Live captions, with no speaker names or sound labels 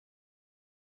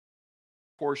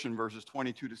portion, verses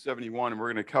 22 to 71, and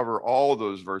we're going to cover all of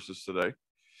those verses today.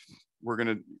 We're going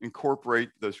to incorporate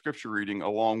the scripture reading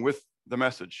along with the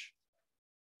message.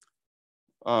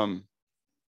 And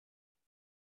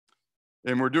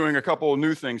we're doing a couple of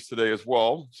new things today as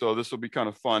well, so this will be kind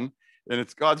of fun. And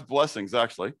it's God's blessings,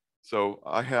 actually. So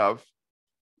I have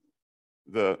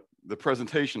the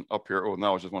presentation up here. Oh,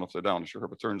 now I just went upside down. I sure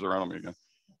hope it turns around on me again.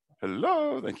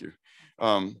 Hello, thank you.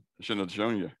 I shouldn't have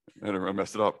shown you. I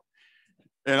messed it up.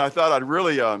 And I thought I'd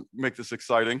really make this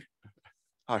exciting.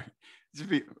 Just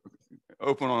be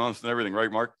open and honest and everything,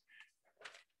 right, Mark?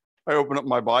 I opened up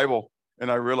my Bible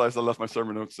and I realized I left my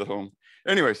sermon notes at home.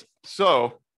 Anyways,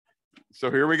 so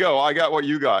here we go. I got what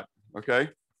you got, okay?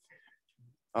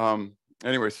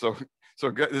 Anyway, so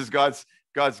this is God's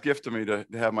gift to me to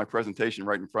have my presentation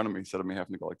right in front of me instead of me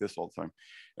having to go like this all the time.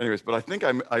 Anyways, but I think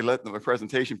I let the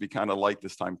presentation be kind of light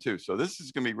this time too. So this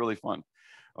is going to be really fun.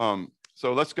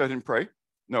 So let's go ahead and pray.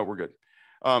 No, we're good.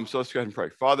 So let's go ahead and pray.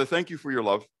 Father, thank you for your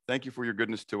love. Thank you for your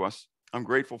goodness to us. I'm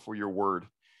grateful for your word.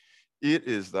 It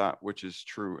is that which is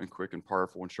true and quick and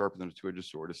powerful and sharper than a two-edged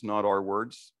sword. It's not our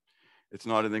words. It's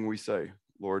not anything we say,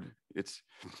 Lord. It's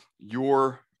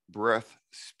your breath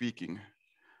speaking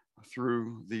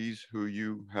through these who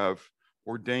you have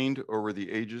ordained over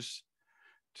the ages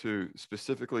to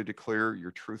specifically declare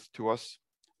your truth to us,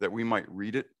 that we might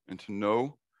read it and to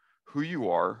know who you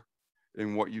are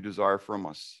and what you desire from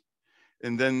us.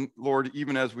 And then, Lord,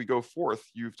 even as we go forth,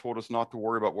 you've told us not to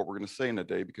worry about what we're going to say in a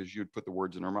day because you'd put the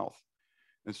words in our mouth.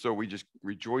 And so we just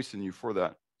rejoice in you for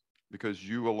that, because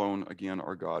you alone, again,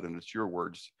 are God, and it's your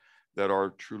words that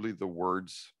are truly the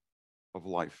words of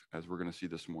life, as we're going to see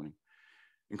this morning.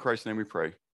 In Christ's name we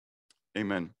pray.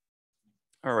 Amen.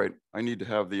 All right, I need to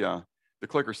have the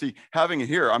clicker. See, having it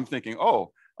here, I'm thinking,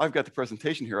 oh, I've got the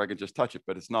presentation here. I can just touch it,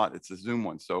 but it's not. It's a Zoom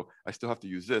one, so I still have to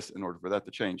use this in order for that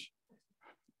to change.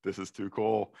 This is too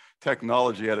cool.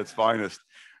 Technology at its finest.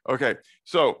 Okay,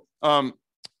 so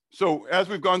as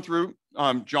we've gone through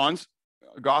John's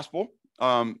gospel,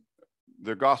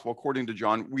 the gospel according to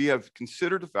John, we have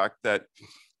considered the fact that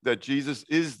Jesus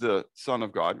is the Son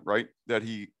of God, right? That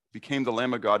he became the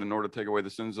Lamb of God in order to take away the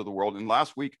sins of the world. And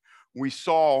last week we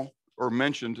saw or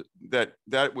mentioned that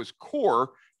was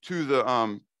core to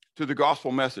the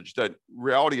gospel message. That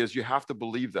reality is you have to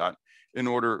believe that in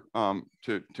order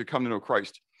to come to know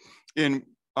Christ. In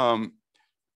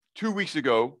 2 weeks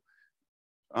ago,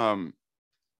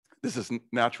 this is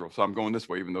natural, so I'm going this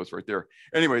way, even though it's right there.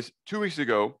 Anyways, 2 weeks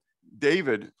ago,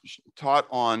 David taught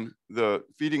on the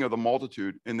feeding of the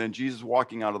multitude and then Jesus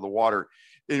walking out of the water.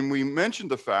 And we mentioned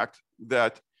the fact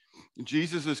that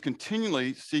Jesus is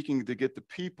continually seeking to get the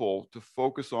people to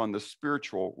focus on the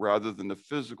spiritual rather than the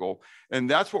physical. And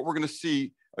that's what we're going to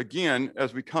see again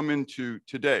as we come into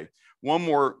today. One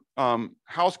more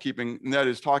housekeeping, and that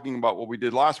is talking about what we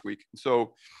did last week.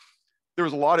 So there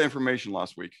was a lot of information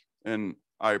last week, and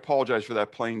I apologize for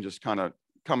that plane just kind of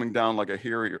coming down like a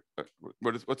Harrier.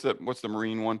 What's the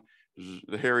Marine one?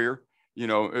 The Harrier. You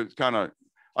know, it's kind of,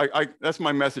 that's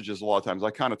my messages a lot of times. I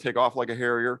kind of take off like a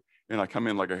Harrier and I come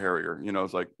in like a Harrier. You know,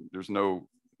 it's like there's no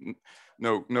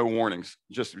warnings,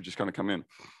 just kind of come in.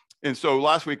 And so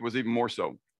last week was even more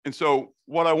so. And so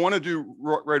what I want to do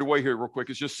right away here real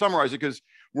quick is just summarize it, because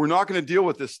we're not going to deal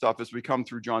with this stuff as we come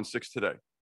through John 6 today.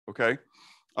 Okay.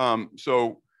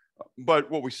 But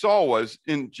what we saw was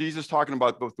in Jesus talking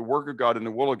about both the work of God and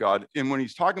the will of God. And when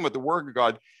he's talking about the work of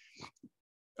God,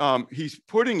 he's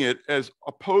putting it as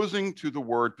opposing to the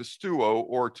word pistuo,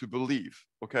 or to believe.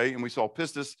 Okay. And we saw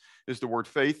pistis is the word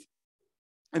faith.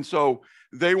 And so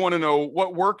they want to know,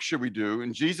 what work should we do?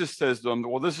 And Jesus says to them,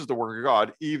 well, this is the work of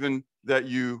God, even that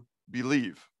you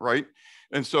believe, right?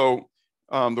 And so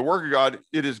the work of God,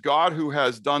 it is God who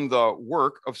has done the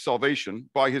work of salvation.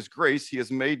 By his grace, he has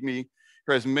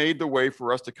made the way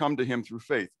for us to come to him through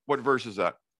faith. What verse is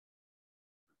that?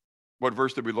 What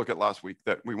verse did we look at last week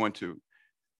that we went to?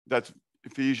 That's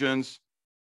Ephesians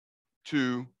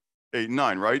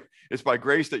 2:8-9, right? It's by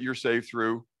grace that you're saved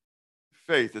through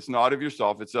faith. It's not of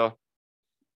yourself. It's a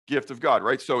gift of God,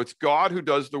 right? So it's God who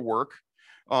does the work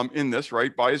in this,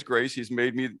 right? By his grace, he's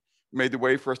made the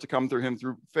way for us to come through him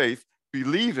through faith.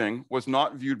 Believing was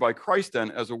not viewed by Christ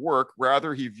then as a work.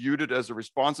 Rather, he viewed it as a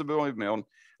responsibility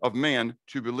of man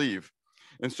to believe.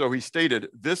 And so he stated,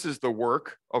 this is the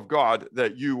work of God,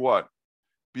 that you what?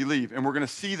 Believe. And we're going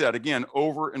to see that again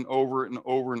over and over and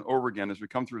over and over again as we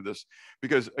come through this,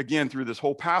 because again, through this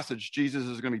whole passage, Jesus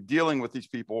is going to be dealing with these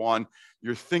people on,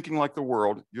 you're thinking like the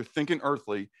world, you're thinking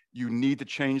earthly, you need to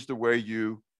change the way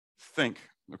you think.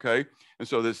 Okay. And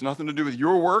so there's nothing to do with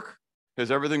your work, it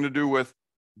has everything to do with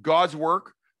God's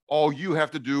work. All you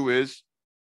have to do is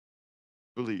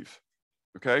believe.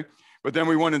 Okay. But then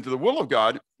we went into the will of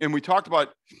God, and we talked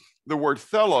about the word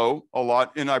thelo a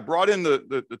lot. And I brought in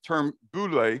the term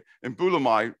boulae and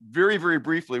boulae very, very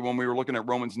briefly when we were looking at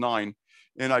Romans 9.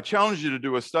 And I challenged you to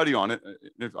do a study on it.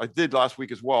 I did last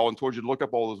week as well, and told you to look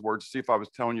up all those words, see if I was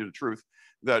telling you the truth,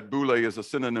 that boulae is a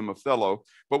synonym of thelo.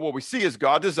 But what we see is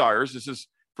God desires, this is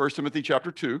 1 Timothy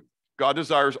chapter 2, God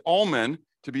desires all men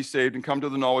to be saved and come to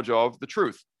the knowledge of the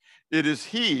truth. It is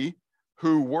he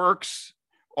who works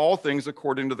all things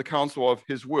according to the counsel of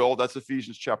his will. That's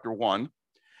Ephesians chapter 1.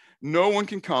 No one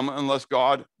can come unless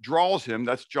God draws him.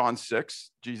 That's John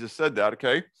 6. Jesus said that,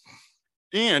 okay?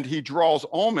 And he draws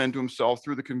all men to himself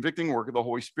through the convicting work of the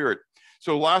Holy Spirit.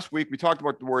 So last week we talked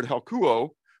about the word helkuo,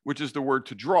 which is the word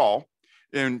to draw.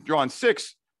 In John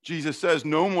 6, Jesus says,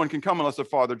 no one can come unless the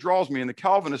Father draws me. And the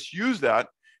Calvinists use that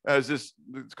as this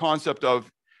concept of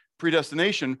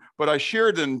predestination. But I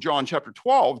shared in John chapter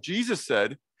 12, Jesus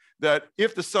said that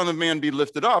if the Son of Man be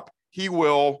lifted up, he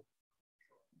will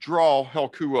draw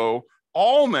helkuo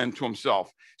all men to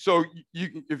himself. So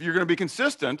if you're going to be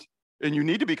consistent, and you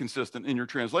need to be consistent in your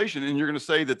translation, and you're going to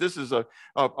say that this is a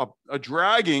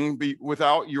dragging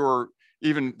without your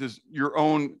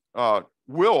own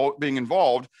will being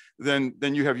involved, then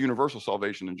you have universal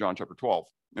salvation in John chapter 12.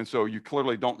 And so you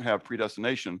clearly don't have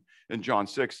predestination in John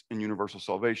 6 and universal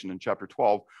salvation in chapter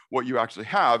 12. What you actually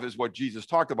have is what Jesus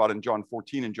talked about in John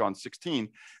 14 and John 16,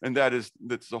 and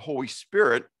that's the Holy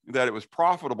Spirit, that it was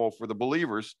profitable for the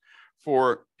believers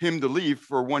for him to leave,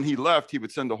 for when he left, he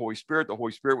would send the Holy Spirit. The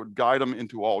Holy Spirit would guide him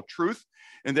into all truth,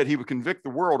 and that he would convict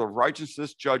the world of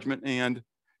righteousness, judgment, and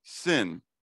sin.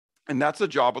 And that's the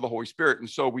job of the Holy Spirit. And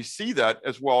so we see that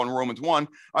as well in Romans 1.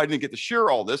 I didn't get to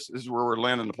share all this. This is where we're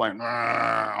landing the plane,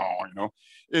 you know.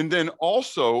 And then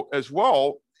also as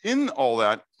well, in all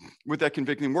that, with that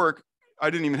convicting work,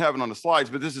 I didn't even have it on the slides,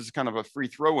 but this is kind of a free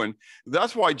throw in.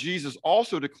 That's why Jesus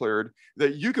also declared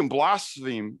that you can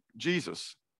blaspheme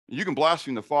Jesus. You can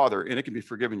blaspheme the Father, and it can be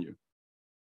forgiven you.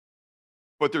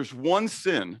 But there's one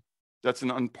sin that's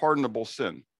an unpardonable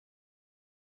sin.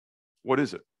 What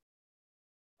is it?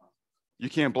 You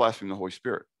can't blaspheme the Holy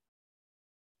Spirit.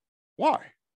 Why?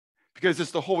 Because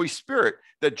it's the Holy Spirit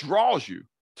that draws you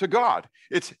to God.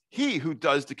 It's he who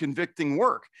does the convicting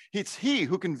work. It's he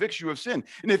who convicts you of sin.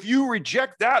 And if you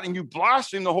reject that and you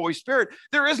blaspheme the Holy Spirit,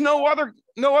 there is no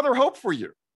other hope for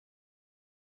you.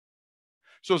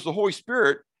 So it's the Holy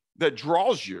Spirit that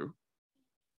draws you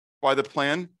by the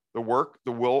plan, the work,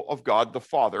 the will of God the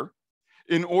Father,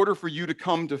 in order for you to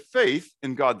come to faith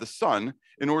in God the Son,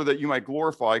 in order that you might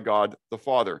glorify God the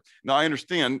Father. Now, I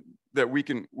understand that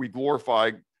we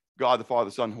glorify God the Father,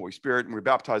 the Son, and Holy Spirit, and we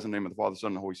baptize in the name of the Father, Son,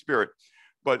 and the Holy Spirit.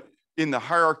 But in the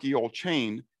hierarchical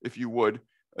chain, if you would,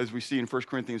 as we see in 1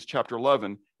 Corinthians chapter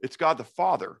 11, it's God the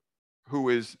Father who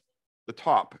is the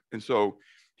top. And so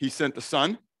he sent the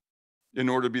Son in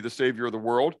order to be the Savior of the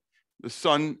world. The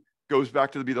Son goes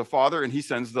back to be the Father, and he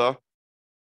sends the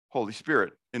Holy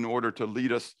Spirit in order to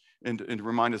lead us and to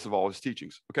remind us of all his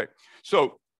teachings. Okay,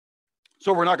 so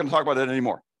we're not going to talk about that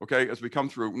anymore, okay, as we come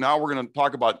through. Now we're going to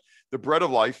talk about the bread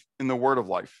of life and the word of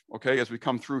life, okay, as we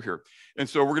come through here. And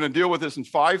so we're going to deal with this in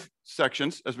 5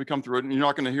 sections as we come through it, and you're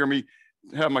not going to hear me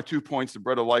have my 2 points, the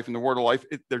bread of life and the word of life.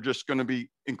 They're just going to be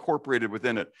incorporated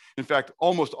within it. In fact,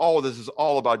 almost all of this is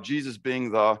all about Jesus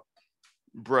being the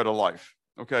bread of life,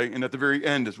 okay? And at the very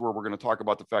end is where we're going to talk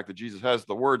about the fact that Jesus has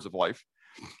the words of life.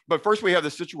 But first we have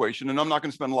this situation, and I'm not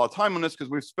going to spend a lot of time on this because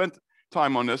we've spent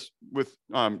time on this with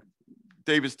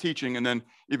David's teaching and then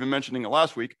even mentioning it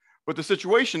last week. But the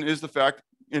situation is the fact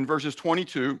in verses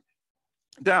 22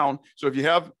 down. So if you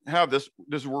have this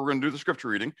is where we're going to do the scripture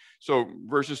reading. So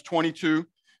verses 22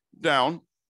 down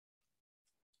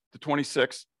to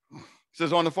 26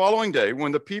 says, on the following day,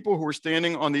 when the people who were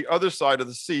standing on the other side of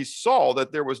the sea saw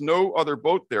that there was no other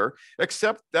boat there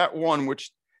except that one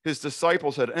which his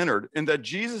disciples had entered, and that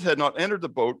Jesus had not entered the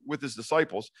boat with his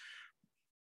disciples,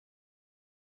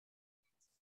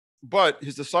 but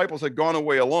his disciples had gone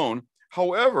away alone.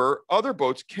 However, other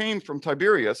boats came from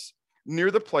Tiberias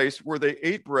near the place where they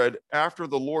ate bread after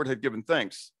the Lord had given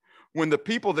thanks. When the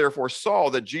people therefore saw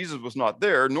that Jesus was not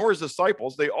there, nor his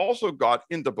disciples, they also got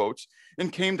into boats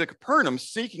and came to Capernaum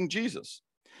seeking Jesus.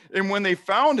 And when they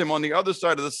found him on the other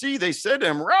side of the sea, they said to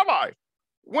him, Rabbi,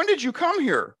 when did you come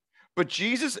here? But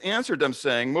Jesus answered them,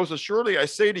 saying, most assuredly I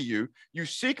say to you, you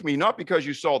seek me not because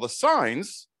you saw the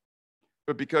signs,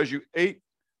 but because you ate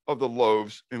of the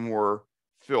loaves and were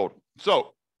filled.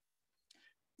 So,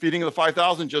 feeding of the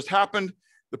 5,000 just happened.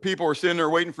 The people were sitting there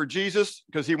waiting for Jesus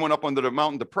because he went up onto the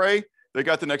mountain to pray. They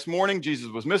got the next morning, Jesus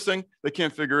was missing. They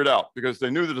can't figure it out because they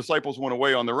knew the disciples went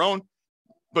away on their own.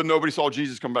 But nobody saw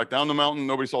Jesus come back down the mountain.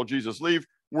 Nobody saw Jesus leave.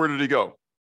 Where did he go?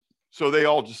 So they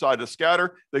all decide to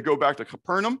scatter. They go back to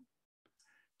Capernaum.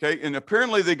 Okay, and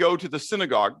apparently they go to the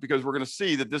synagogue, because we're going to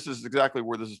see that this is exactly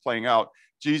where this is playing out.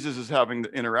 Jesus is having the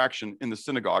interaction in the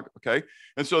synagogue, okay?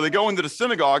 And so they go into the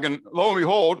synagogue, and lo and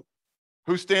behold,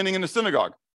 who's standing in the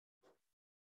synagogue?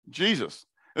 Jesus.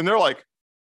 And they're like,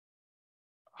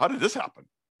 how did this happen?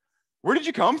 Where did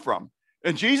you come from?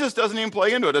 And Jesus doesn't even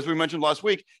play into it. As we mentioned last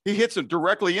week, he hits it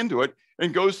directly into it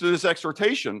and goes to this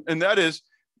exhortation. And that is,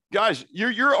 guys,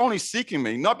 you're only seeking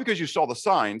me, not because you saw the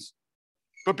signs,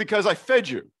 but because I fed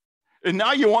you. And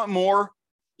now you want more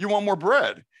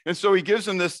bread. And so he gives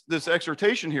them this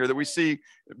exhortation here that we see at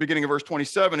the beginning of verse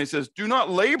 27. He says, do not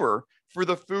labor for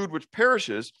the food which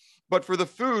perishes, but for the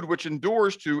food which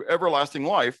endures to everlasting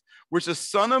life, which the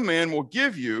Son of Man will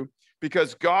give you,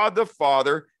 because God the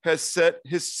Father has set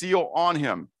his seal on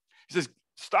him. He says,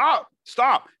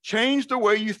 stop, change the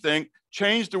way you think,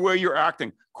 change the way you're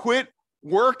acting. Quit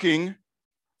working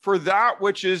for that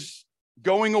which is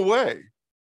going away.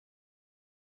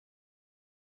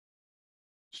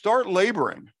 Start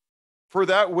laboring for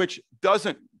that which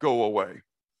doesn't go away.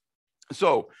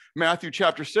 So Matthew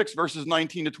chapter 6, verses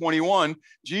 19 to 21,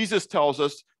 Jesus tells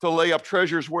us to lay up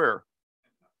treasures where?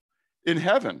 In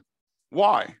heaven.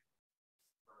 Why?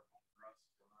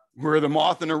 Where the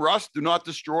moth and the rust do not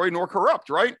destroy nor corrupt,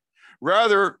 right?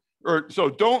 So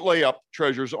don't lay up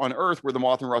treasures on earth where the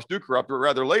moth and rust do corrupt, but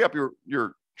rather lay up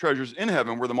your treasures in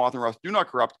heaven where the moth and rust do not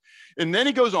corrupt. And then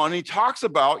he goes on and he talks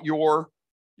about your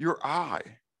eye.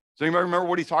 Does anybody remember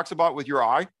what he talks about with your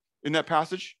eye in that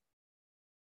passage?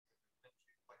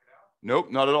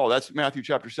 Nope, not at all. That's Matthew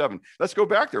chapter 7. Let's go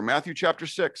back there. Matthew chapter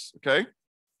 6, okay?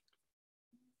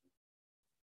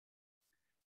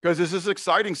 Because this is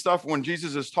exciting stuff when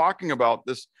Jesus is talking about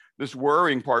this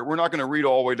worrying part. We're not going to read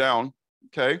all the way down,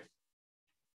 okay?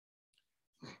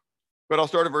 But I'll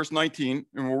start at verse 19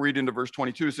 and we'll read into verse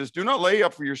 22. It says, do not lay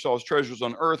up for yourselves treasures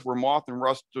on earth where moth and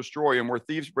rust destroy and where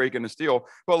thieves break in and steal,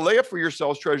 but lay up for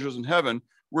yourselves treasures in heaven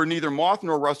where neither moth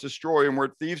nor rust destroy and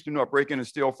where thieves do not break in and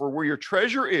steal. For where your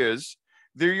treasure is,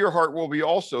 there your heart will be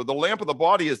also. The lamp of the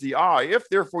body is the eye. If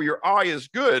therefore your eye is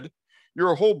good,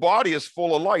 your whole body is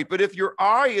full of light. But if your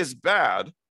eye is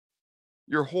bad,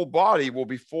 your whole body will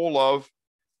be full of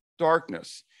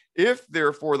darkness. If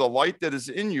therefore the light that is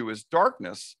in you is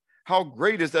darkness, how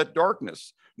great is that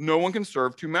darkness? No one can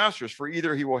serve two masters, for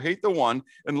either he will hate the one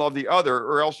and love the other,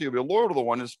 or else he will be loyal to the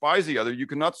one and despise the other. You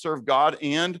cannot serve God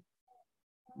and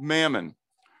mammon.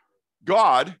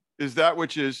 God is that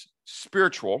which is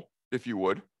spiritual, if you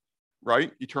would,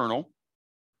 right? Eternal.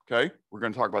 Okay, we're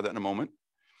going to talk about that in a moment.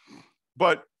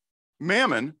 But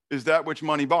mammon is that which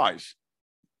money buys.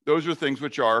 Those are things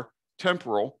which are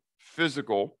temporal,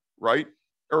 physical, right?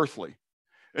 Earthly.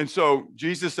 And so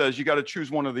Jesus says you got to choose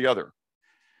one or the other.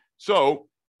 So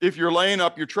if you're laying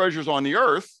up your treasures on the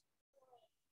earth,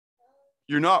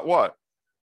 you're not what?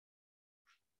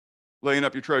 Laying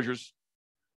up your treasures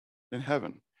in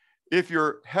heaven. If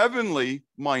you're heavenly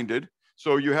minded,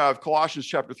 so you have Colossians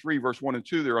chapter 3, verse 1 and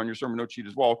 2 there on your sermon note sheet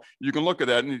as well. You can look at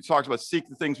that, and it talks about seek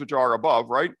the things which are above,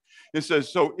 right? It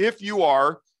says, so if you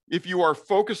are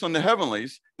focused on the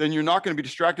heavenlies, then you're not going to be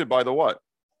distracted by the what?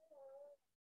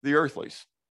 The earthlies.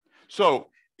 So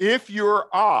if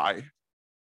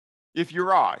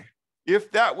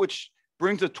that which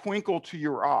brings a twinkle to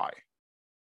your eye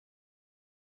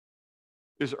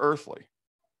is earthly,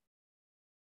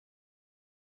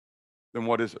 then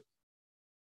what is it?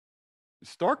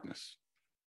 It's darkness.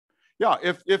 Yeah,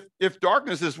 if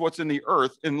darkness is what's in the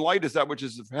earth and light is that which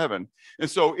is of heaven. And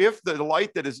so if the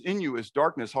light that is in you is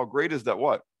darkness, how great is that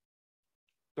what?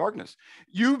 Darkness.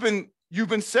 You've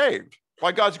been saved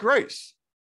by God's grace.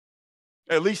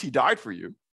 At least he died for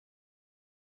you.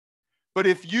 But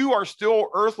if you are still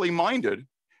earthly minded,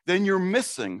 then you're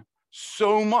missing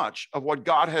so much of what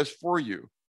God has for you.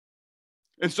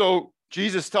 And so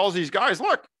Jesus tells these guys,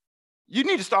 look, you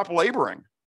need to stop laboring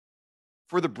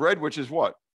for the bread, which is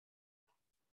what?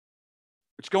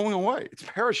 It's going away. It's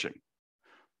perishing.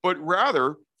 But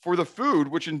rather for the food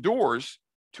which endures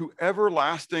to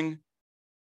everlasting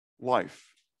life.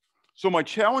 So my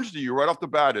challenge to you right off the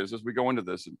bat is, as we go into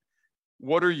this,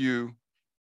 what are you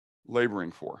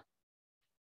laboring for?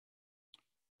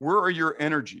 Where are your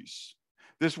energies?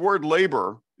 This word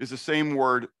labor is the same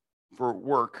word for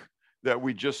work that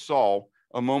we just saw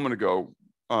a moment ago,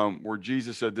 where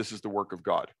Jesus said, this is the work of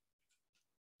God.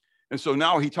 And so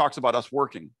now he talks about us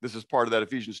working. This is part of that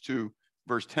Ephesians 2,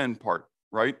 verse 10 part,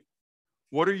 right?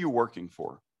 What are you working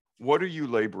for? What are you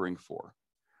laboring for?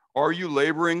 Are you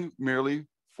laboring merely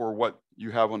for what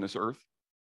you have on this earth?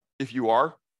 If you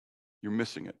are, you're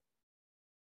missing it.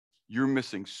 You're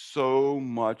missing so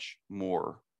much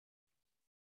more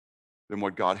than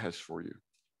what God has for you.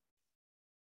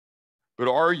 But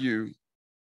are you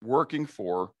working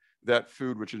for that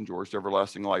food which endures to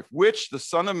everlasting life, which the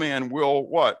Son of Man will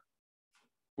what?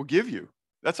 Will give you.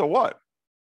 That's a what?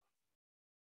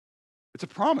 It's a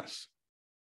promise.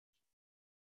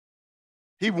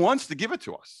 He wants to give it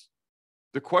to us.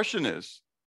 The question is,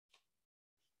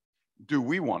 do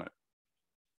we want it?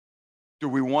 Do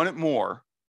we want it more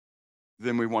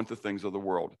than we want the things of the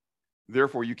world?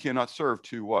 Therefore, you cannot serve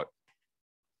two what?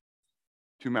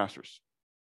 Two masters.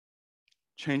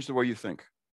 Change the way you think.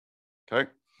 Okay?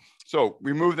 So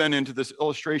we move then into this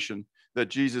illustration that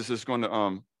Jesus is going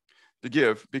to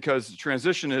give, because the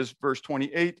transition is verse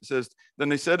 28 says, then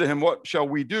they said to him, what shall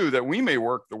we do that we may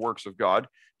work the works of God?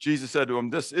 Jesus said to him,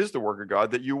 this is the work of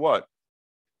God, that you what?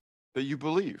 That you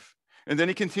believe. And then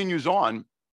he continues on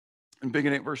and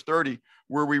beginning at verse 30,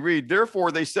 where we read,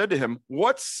 therefore they said to him,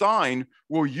 what sign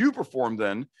will you perform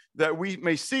then that we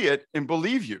may see it and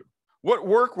believe you? What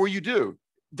work will you do?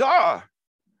 Duh.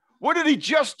 What did he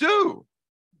just do?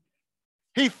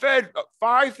 He fed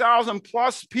 5,000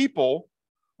 plus people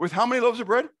with how many loaves of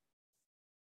bread?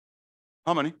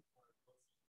 How many?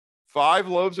 5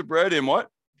 loaves of bread and what?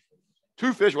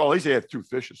 2 fish. Well, at least he had 2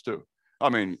 fishes too. I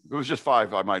mean, it was just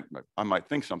 5. I might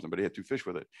think something, but he had 2 fish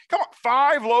with it. Come on,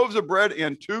 5 loaves of bread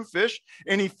and 2 fish,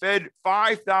 and he fed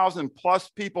 5,000 plus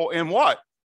people in what?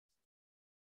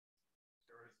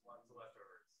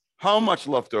 How much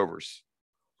leftovers?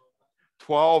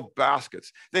 12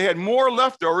 baskets. They had more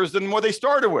leftovers than what they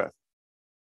started with.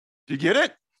 Do you get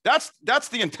it? That's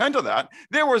the intent of that.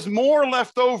 There was more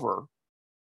left over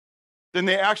than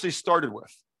they actually started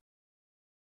with.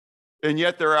 And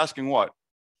yet they're asking what?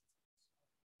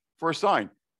 For a sign.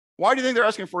 Why do you think they're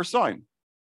asking for a sign?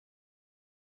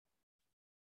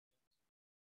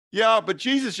 Yeah, but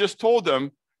Jesus just told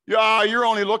them, yeah, you're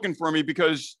only looking for me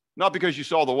because, not because you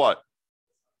saw the what?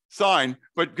 Sign,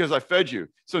 but because I fed you.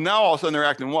 So now all of a sudden they're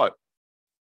acting what?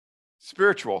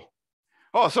 Spiritual.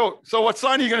 Oh, so what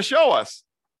sign are you going to show us?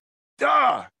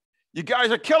 Duh, you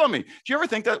guys are killing me. Do you ever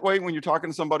think that way when you're talking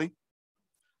to somebody?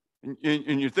 And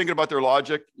you're thinking about their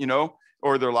logic,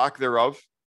 or their lack thereof?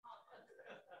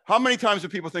 How many times do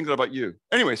people think that about you?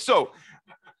 Anyway, so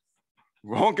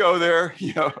we won't go there,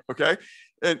 okay?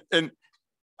 And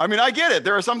I mean, I get it.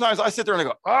 There are sometimes I sit there and I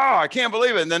go, oh, I can't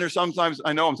believe it. And then there's sometimes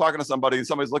I know I'm talking to somebody and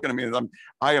somebody's looking at me and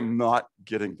I am not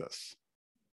getting this,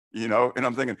 and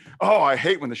I'm thinking, oh, I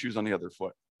hate when the shoe's on the other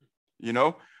foot,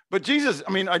 But Jesus,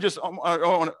 I mean, I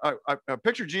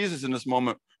picture Jesus in this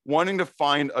moment wanting to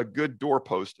find a good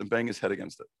doorpost and bang his head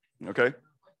against it, okay?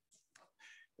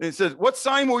 And it says, what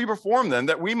sign will you perform then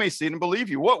that we may see it and believe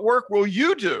you? What work will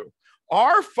you do?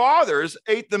 Our fathers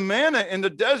ate the manna in the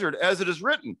desert, as it is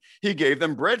written. He gave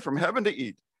them bread from heaven to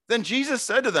eat. Then Jesus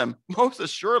said to them, most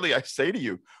assuredly I say to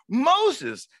you,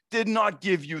 Moses did not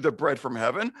give you the bread from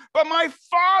heaven, but my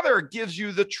Father gives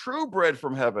you the true bread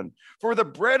from heaven. For the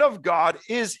bread of God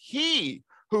is he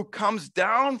who comes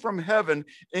down from heaven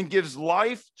and gives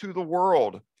life to the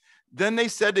world. Then they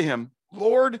said to him,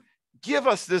 Lord, give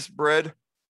us this bread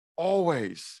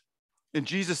always. And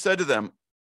Jesus said to them,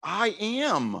 I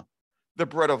am the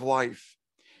bread of life.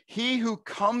 He who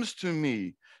comes to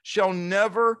me shall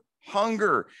never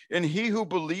hunger, and he who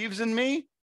believes in me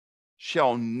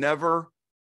shall never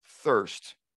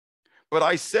thirst. But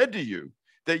I said to you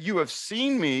that you have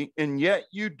seen me, and yet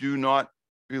you do not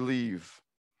believe.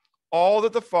 All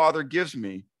that the Father gives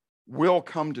me will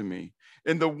come to me,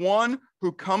 and the one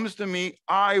who comes to me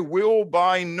I will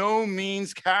by no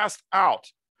means cast out.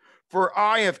 For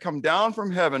I have come down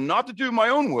from heaven not to do my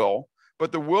own will,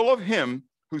 but the will of him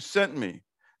who sent me.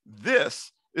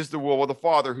 This is the will of the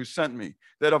Father who sent me,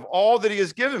 that of all that he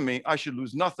has given me, I should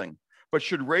lose nothing, but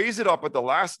should raise it up at the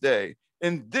last day.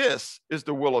 And this is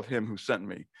the will of him who sent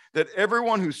me, that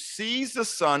everyone who sees the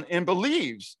Son and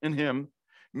believes in him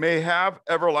may have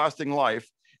everlasting life,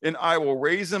 and I will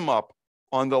raise him up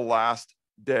on the last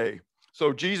day.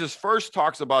 So Jesus first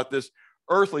talks about this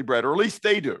earthly bread, or at least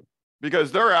they do,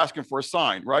 because they're asking for a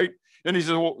sign, right? And he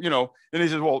says,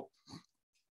 well,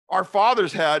 our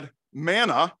fathers had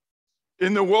manna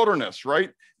in the wilderness,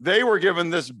 right? They were given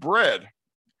this bread.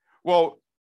 Well,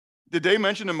 did they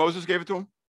mention that Moses gave it to them?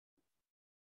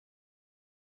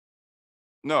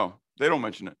 No, they don't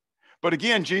mention it. But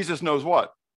again, Jesus knows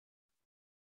what?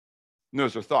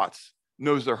 Knows their thoughts,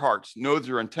 knows their hearts, knows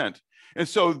their intent. And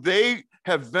so they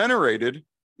have venerated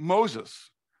Moses,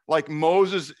 like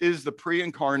Moses is the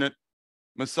pre-incarnate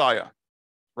Messiah,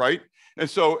 right? And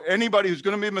so anybody who's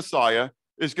going to be Messiah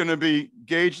is going to be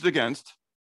gauged against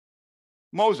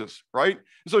Moses, right?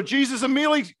 So Jesus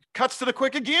immediately cuts to the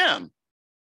quick again.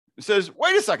 It says,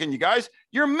 wait a second, you guys,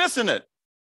 you're missing it.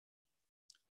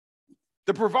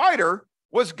 The provider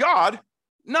was God,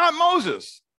 not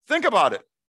Moses. Think about it.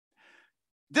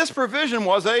 This provision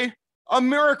was a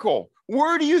miracle.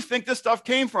 Where do you think this stuff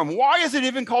came from? Why is it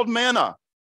even called manna?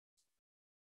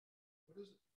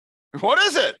 What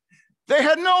is it? They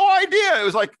had no idea. It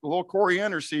was like a little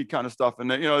coriander seed kind of stuff.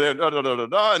 And they, they had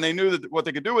and they knew that what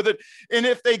they could do with it. And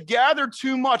if they gathered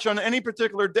too much on any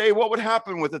particular day, what would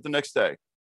happen with it the next day?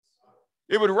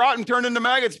 It would rot and turn into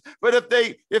maggots. But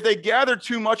if they gathered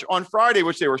too much on Friday,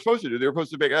 which they were supposed to do, they were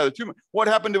supposed to gather too much. What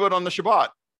happened to it on the Shabbat?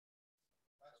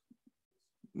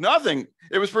 Nothing.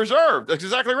 It was preserved. That's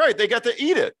exactly right. They got to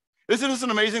eat it. Isn't this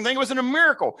an amazing thing? It was a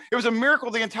miracle. It was a miracle,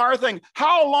 the entire thing.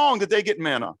 How long did they get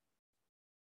manna?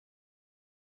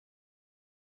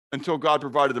 Until God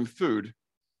provided them food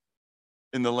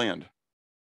in the land.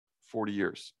 40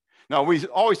 years. Now, we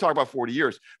always talk about 40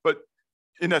 years,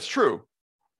 and that's true,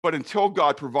 but until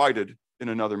God provided in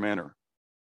another manner.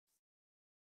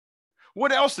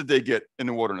 What else did they get in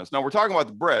the wilderness? Now, we're talking about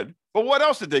the bread, but what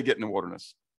else did they get in the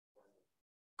wilderness?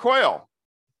 Quail.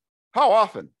 How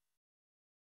often?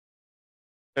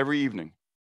 Every evening.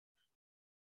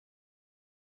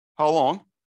 How long?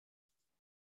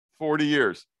 40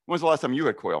 years. When's the last time you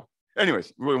had quail?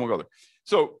 Anyways, we really won't go there.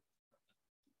 So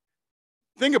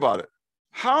think about it.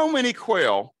 How many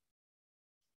quail?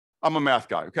 I'm a math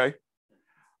guy, okay?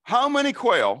 How many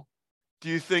quail do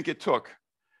you think it took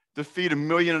to feed 1.5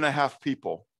 million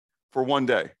people for one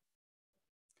day?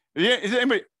 Is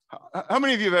anybody, how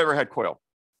many of you have ever had quail?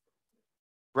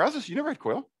 Brazos, you never had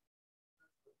quail?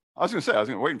 I was going to say, I was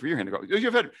waiting for your hand to go.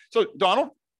 You've had, so Donald,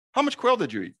 how much quail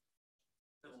did you eat?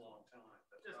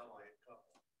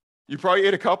 You probably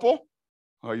ate a couple?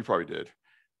 Oh, you probably did.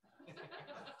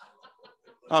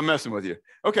 I'm messing with you.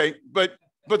 Okay, but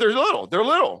they're little. They're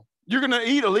little. You're going to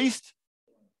eat at least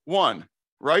one,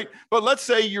 right? But let's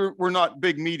say we're not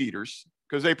big meat eaters,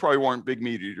 because they probably weren't big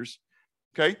meat eaters.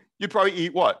 Okay, you'd probably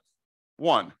eat what?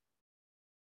 One.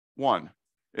 And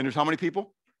there's how many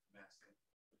people?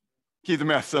 Keep the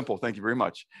math simple. Thank you very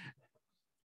much.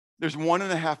 There's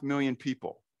 1.5 million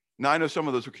people. Now, I know some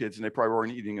of those were kids, and they probably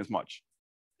weren't eating as much.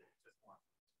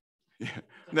 Yeah,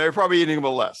 they're probably eating a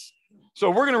little less. So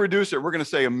we're going to reduce it. We're going to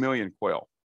say 1 million quail.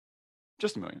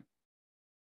 Just 1 million.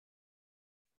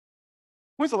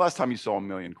 When's the last time you saw 1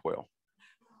 million quail?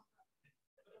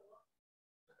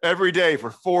 Every day for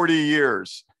 40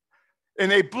 years.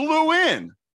 And they blew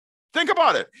in. Think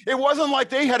about it. It wasn't like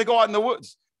they had to go out in the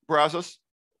woods. Brazos,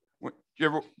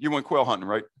 you went quail hunting,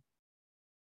 right?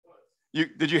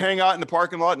 Did you hang out in the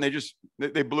parking lot and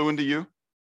they blew into you?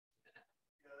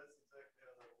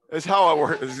 That's how it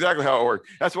worked. That's exactly how it worked.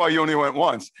 That's why you only went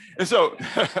once. And so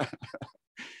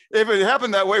if it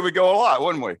happened that way, we'd go a lot,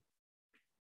 wouldn't we?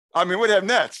 I mean, we'd have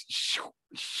nets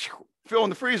filling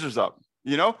the freezers up,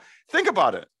 Think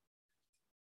about it.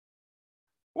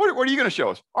 What are you going to show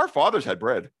us? Our fathers had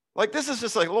bread. Like, this is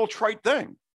just like a little trite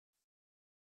thing.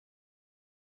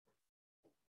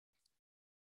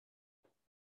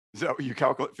 Is that what you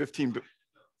calculate? 15?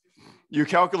 You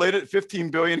calculated 15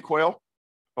 billion quail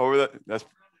over that? That's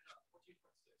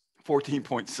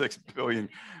 14.6 billion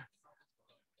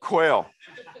quail.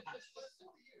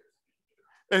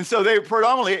 And so they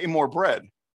predominantly ate more bread.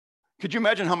 Could you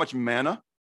imagine how much manna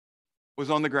was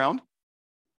on the ground?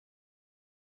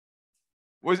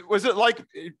 Was it like,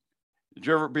 did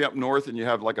you ever be up north and you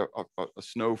have like a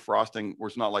snow frosting where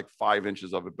it's not like 5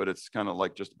 inches of it, but it's kind of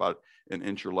like just about an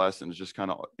inch or less, and it's just kind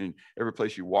of in every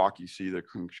place you walk, you see the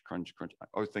crunch, crunch, crunch. I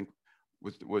always think,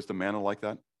 was the manna like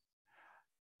that?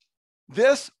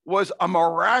 This was a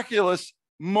miraculous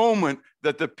moment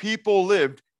that the people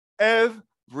lived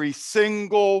every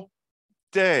single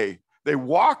day. They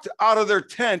walked out of their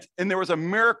tent and there was a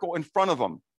miracle in front of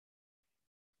them.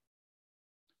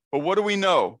 But what do we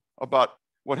know about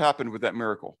what happened with that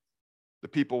miracle? The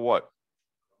people what?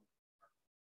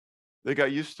 They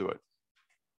got used to it.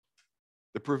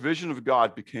 The provision of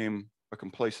God became a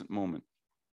complacent moment.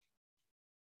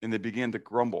 And they began to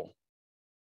grumble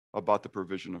about the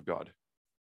provision of God.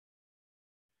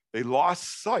 They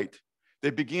lost sight. They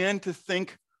began to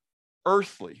think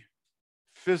earthly,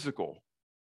 physical,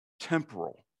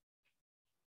 temporal,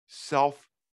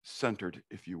 self-centered,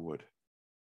 if you would.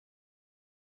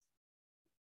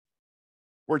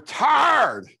 We're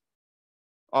tired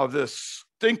of this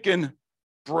stinking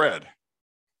bread.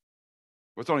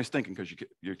 Well, it's only stinking because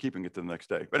you're keeping it to the next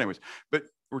day. But anyways,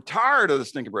 we're tired of the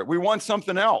stinking bread. We want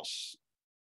something else.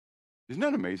 Isn't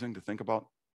that amazing to think about?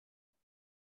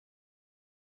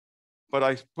 But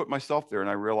I put myself there and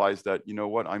I realized that, you know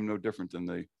what, I'm no different than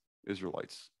the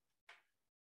Israelites.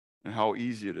 And how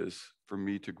easy it is for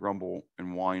me to grumble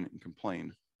and whine and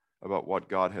complain about what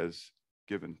God has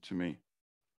given to me.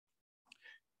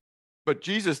 But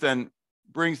Jesus then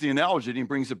brings the analogy and he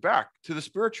brings it back to the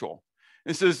spiritual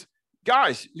and says,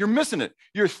 guys, you're missing it.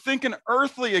 You're thinking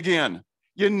earthly again.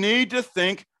 You need to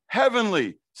think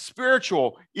heavenly,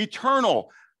 spiritual, eternal.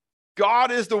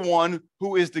 God is the one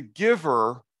who is the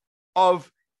giver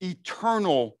of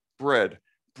eternal bread,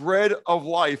 bread of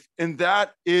life, and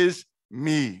that is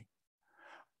me.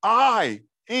 I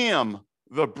am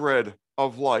the bread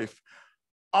of life.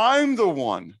 I'm the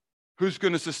one who's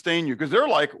going to sustain you, because they're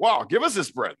like, wow, give us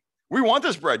this bread. We want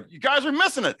this bread. You guys are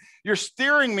missing it. You're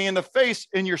staring me in the face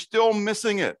and you're still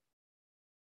missing it.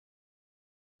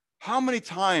 How many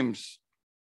times,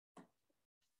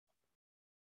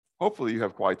 hopefully you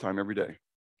have quiet time every day.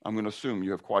 I'm going to assume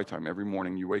you have quiet time every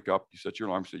morning. You wake up, you set your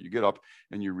alarm so you get up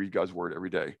and you read God's word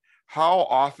every day. How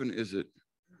often is it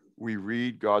we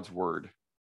read God's word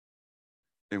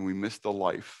and we miss the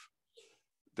life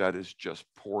that is just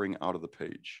pouring out of the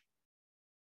page?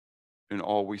 And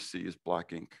all we see is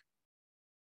black ink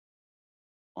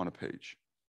on a page.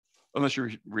 Unless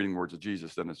you're reading words of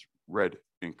Jesus, then it's red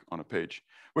ink on a page,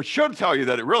 which should tell you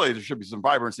that there should be some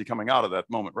vibrancy coming out of that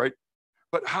moment, right?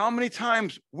 But how many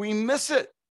times we miss it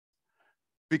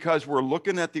because we're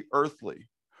looking at the earthly.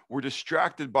 We're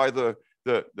distracted by the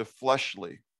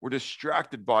fleshly. We're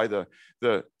distracted by the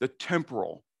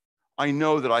temporal. I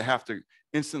know that I have to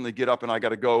instantly get up and I got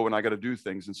to go and I got to do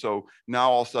things. And so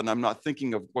now all of a sudden I'm not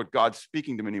thinking of what God's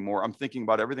speaking to me anymore. I'm thinking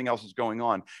about everything else that's going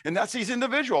on. And that's these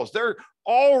individuals. They're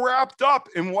all wrapped up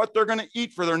in what they're going to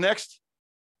eat for their next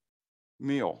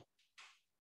meal.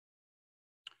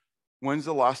 When's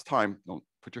the last time, don't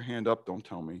put your hand up, don't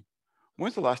tell me.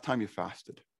 When's the last time you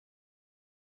fasted?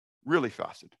 Really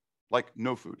fasted, like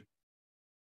no food.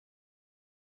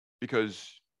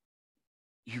 Because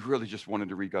you really just wanted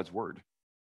to read God's word.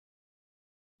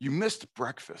 You missed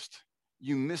breakfast.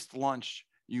 You missed lunch.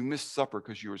 You missed supper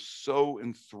because you were so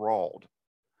enthralled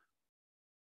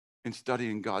in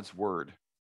studying God's word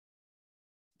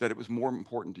that it was more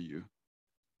important to you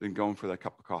than going for that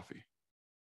cup of coffee.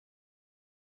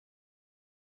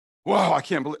 Wow, I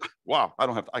can't believe, wow, I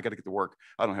got to get to work.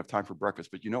 I don't have time for breakfast,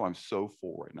 but you know, I'm so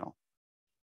full right now.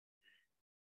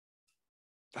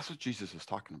 That's what Jesus is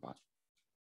talking about.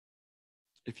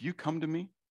 If you come to me,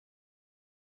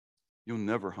 you'll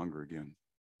never hunger again,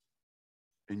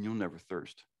 and you'll never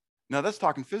thirst. Now that's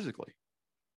talking physically,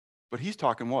 but he's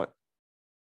talking what?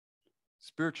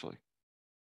 Spiritually.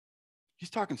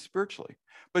 He's talking spiritually.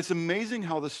 But it's amazing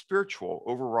how the spiritual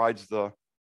overrides the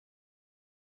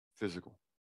physical.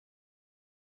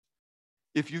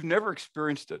 If you've never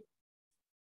experienced it,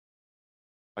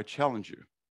 I challenge you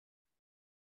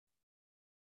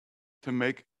to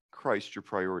make Christ your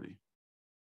priority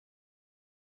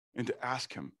and to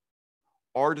ask him,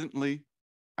 ardently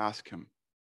ask him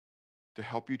to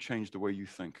help you change the way you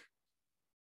think.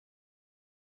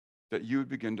 That you would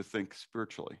begin to think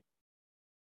spiritually,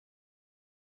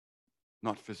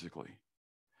 not physically.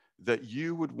 That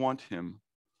you would want him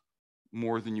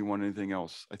more than you want anything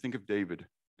else. I think of David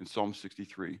in Psalm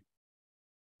 63.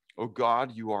 Oh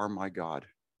God, you are my God.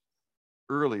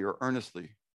 Early or earnestly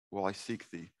will I seek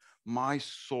thee. My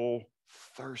soul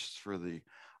thirsts for thee.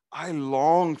 I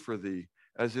long for thee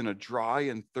as in a dry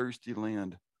and thirsty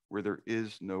land where there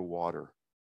is no water.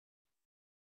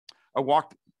 I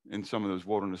walked in some of those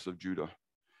wilderness of Judah,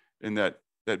 in that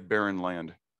barren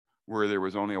land where there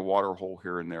was only a water hole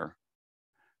here and there.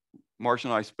 Marcia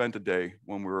and I spent a day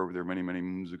when we were over there many, many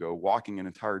moons ago, walking an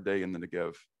entire day in the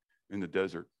Negev, in the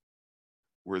desert,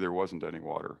 where there wasn't any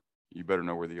water. You better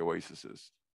know where the oasis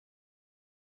is.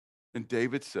 And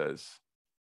David says,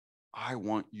 I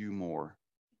want you more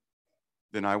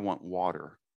than I want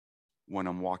water when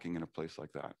I'm walking in a place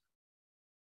like that.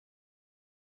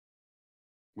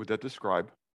 Would that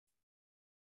describe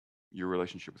your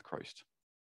relationship with Christ?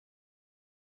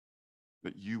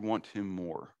 That you want him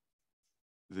more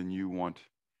than you want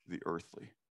the earthly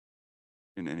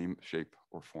in any shape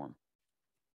or form.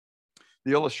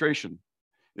 The illustration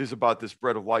is about this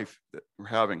bread of life that we're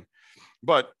having.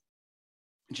 But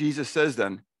Jesus says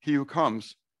then, he who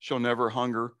comes shall never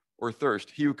hunger or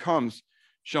thirst. He who comes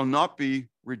shall not be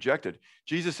rejected.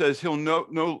 Jesus says he will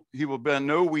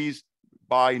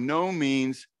by no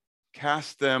means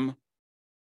cast them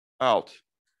out.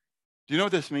 Do you know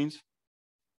what this means?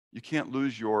 You can't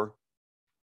lose your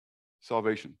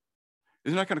salvation.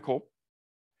 Isn't that kind of cool?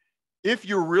 If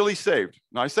you're really saved,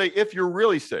 now I say if you're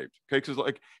really saved, okay, because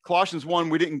like Colossians 1,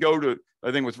 we didn't go to,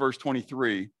 I think it was verse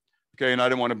 23, Okay, and I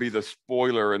didn't want to be the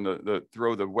spoiler and the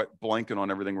throw the wet blanket on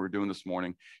everything we're doing this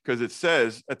morning, because it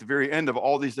says at the very end of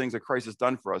all these things that Christ has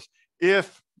done for us,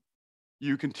 if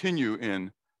you continue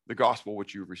in the gospel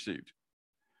which you've received.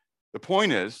 The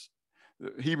point is,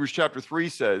 Hebrews chapter 3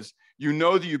 says, you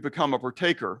know that you become a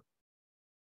partaker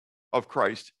of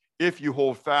Christ if you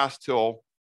hold fast till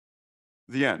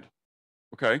the end.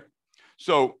 Okay,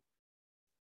 so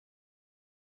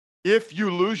if you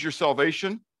lose your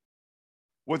salvation,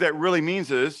 what that really means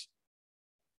is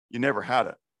you never had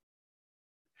it,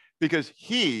 because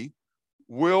he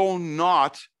will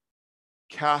not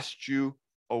cast you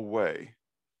away.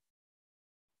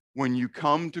 When you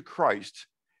come to Christ,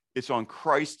 it's on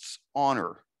Christ's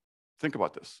honor. Think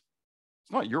about this.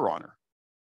 It's not your honor.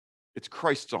 It's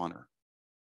Christ's honor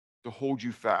to hold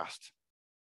you fast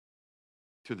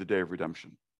to the day of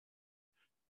redemption.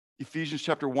 Ephesians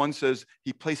chapter 1 says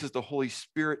he places the Holy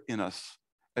Spirit in us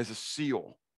as a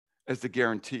seal, as the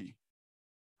guarantee.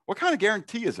 What kind of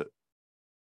guarantee is it?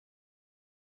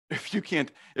 If he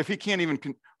can't even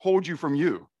hold you from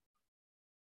you.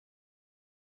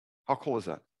 How cool is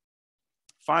that?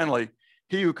 Finally,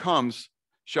 he who comes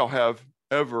shall have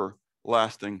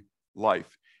everlasting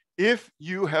life. If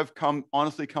you have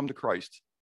honestly come to Christ,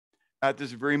 at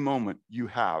this very moment, you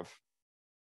have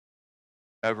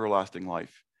everlasting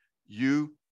life.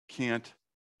 You can't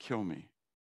kill me.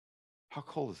 How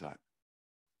cool is that?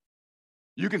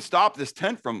 You can stop this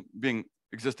tent from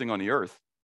existing on the earth,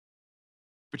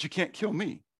 but you can't kill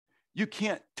me. You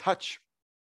can't touch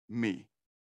me.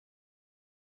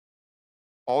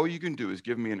 All you can do is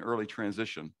give me an early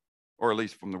transition, or at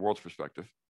least from the world's perspective,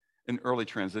 an early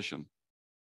transition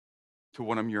to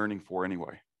what I'm yearning for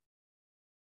anyway.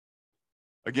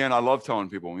 Again, I love telling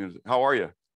people, how are you?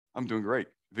 I'm doing great.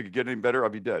 If it could get any better,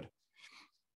 I'd be dead.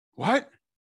 What?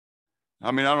 I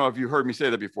mean, I don't know if you heard me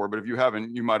say that before, but if you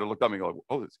haven't, you might have looked at me and go,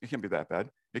 oh, it can't be that bad.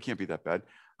 It can't be that bad.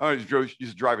 I used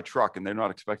to drive a truck, and they're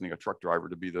not expecting a truck driver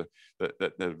to be the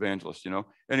evangelist, you know?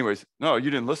 Anyways, no,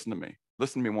 you didn't listen to me.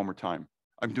 Listen to me one more time.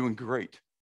 I'm doing great.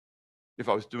 If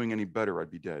I was doing any better, I'd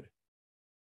be dead.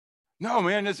 No,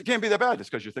 man, it can't be that bad. It's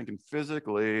because you're thinking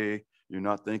physically. You're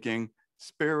not thinking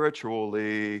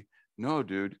spiritually. No,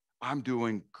 dude, I'm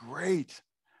doing great.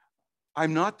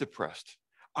 I'm not depressed.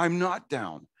 I'm not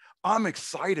down. I'm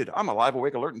excited. I'm alive,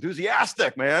 awake, alert,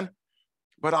 enthusiastic, man.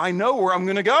 But I know where I'm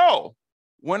going to go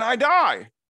when I die.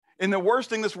 And the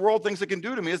worst thing this world thinks it can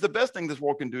do to me is the best thing this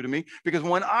world can do to me, because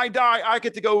when I die, I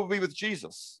get to go be with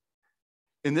Jesus.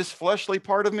 In this fleshly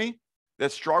part of me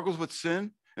that struggles with sin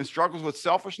and struggles with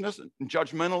selfishness and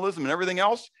judgmentalism and everything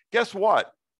else, guess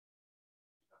what?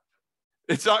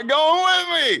 It's not going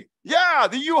with me. Yeah,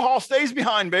 the U-Haul stays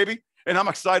behind, baby. And I'm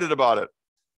excited about it,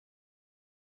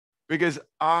 because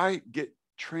I get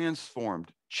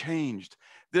transformed, changed.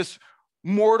 This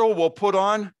mortal will put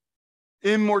on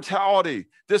immortality.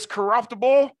 This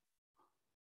corruptible,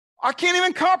 I can't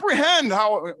even comprehend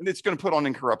how it's going to put on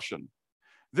incorruption.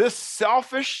 This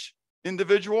selfish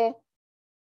individual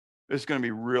is going to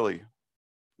be really,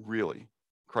 really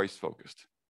Christ-focused.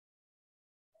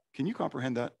 Can you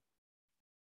comprehend that?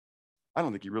 I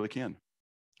don't think you really can.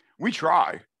 We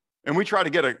try, and we try to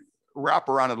get a wrap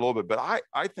around it a little bit, but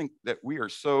I think that we are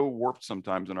so warped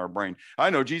sometimes in our brain. I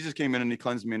know Jesus came in and he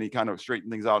cleansed me and he kind of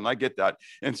straightened things out, and I get that.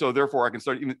 And so therefore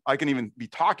I can even be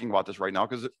talking about this right now,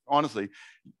 because honestly,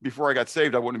 before I got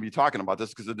saved, I wouldn't be talking about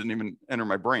this because it didn't even enter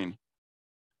my brain.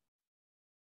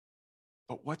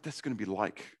 But what that's going to be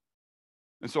like.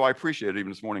 And so I appreciate it.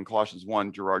 Even this morning, Colossians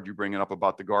 1, Gerard, you bringing up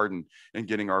about the garden and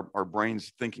getting our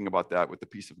brains thinking about that with the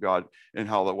peace of God and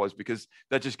how that was, because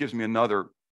that just gives me another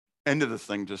end of this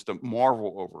thing just to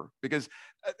marvel over, because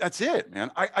that's it,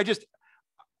 man.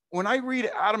 When I read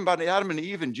about Adam and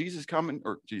Eve and Jesus coming,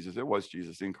 or Jesus, it was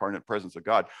Jesus, the incarnate presence of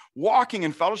God, walking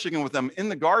and fellowshipping with them in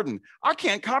the garden, I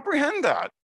can't comprehend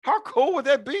that. How cool would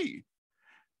that be?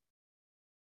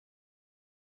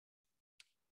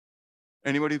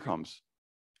 Anybody who comes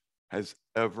has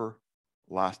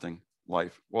everlasting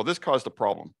life. Well, this caused a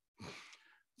problem.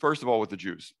 First of all, with the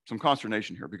Jews, some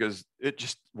consternation here, because it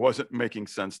just wasn't making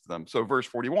sense to them. So verse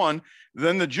 41,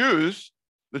 then the Jews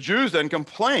then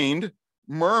complained,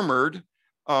 murmured,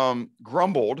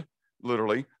 grumbled,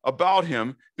 literally, about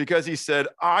him, because he said,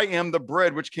 I am the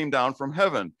bread which came down from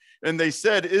heaven. And they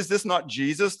said, is this not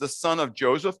Jesus, the son of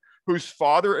Joseph, whose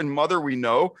father and mother we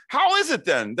know? How is it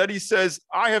then that he says,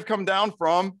 I have come down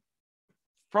from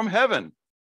heaven?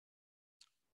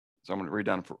 So I'm going to read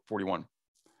down 41.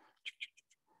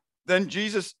 Then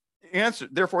Jesus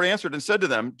answered and said to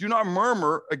them, do not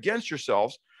murmur against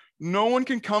yourselves. No one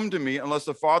can come to me unless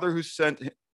the Father who sent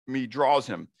me draws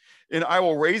him, and I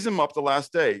will raise him up the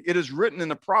last day. It is written in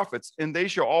the prophets, and they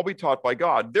shall all be taught by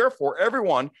God. Therefore,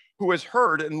 everyone who has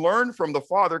heard and learned from the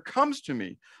Father comes to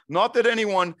me. Not that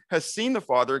anyone has seen the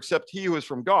Father except he who is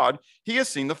from God. He has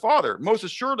seen the Father. Most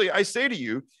assuredly, I say to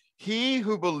you, he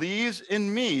who believes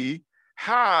in me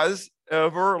has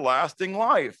everlasting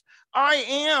life. I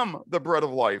am the bread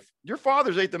of life. Your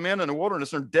fathers ate the manna in the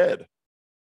wilderness and are dead.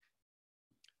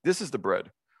 This is the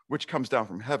bread which comes down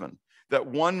from heaven, that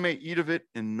one may eat of it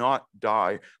and not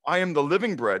die. I am the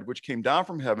living bread which came down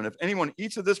from heaven. If anyone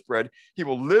eats of this bread, he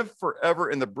will live forever.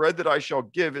 And the bread that I shall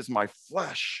give is my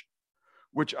flesh,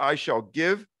 which I shall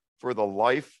give for the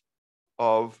life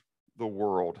of the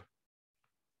world.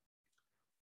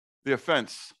 The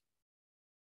offense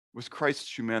was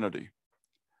Christ's humanity.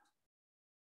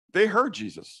 They heard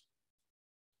Jesus.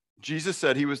 Jesus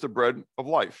said he was the bread of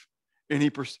life. And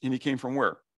he came from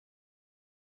where?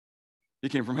 He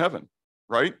came from heaven,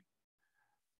 right?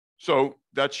 So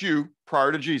that's you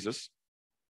prior to Jesus,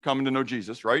 coming to know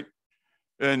Jesus, right?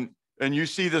 And you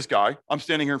see this guy. I'm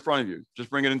standing here in front of you. Just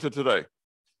bring it into today.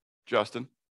 Justin,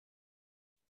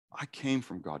 I came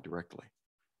from God directly.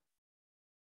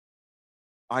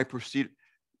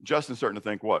 Justin's starting to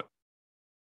think what?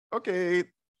 Okay,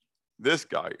 this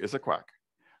guy is a quack.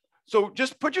 So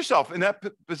just put yourself in that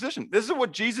position. This is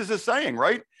what Jesus is saying,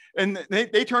 right? And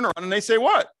they turn around and they say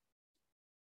what?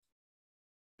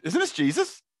 Isn't this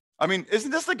Jesus? I mean, isn't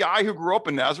this the guy who grew up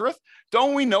in Nazareth?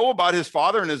 Don't we know about his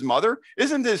father and his mother?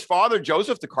 Isn't his father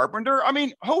Joseph the carpenter? I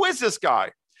mean, who is this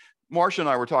guy? Marcia and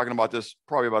I were talking about this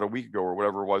probably about a week ago or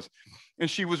whatever it was. And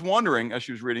she was wondering as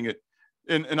she was reading it,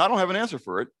 and I don't have an answer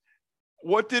for it.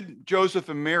 What did Joseph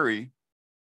and Mary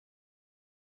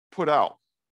put out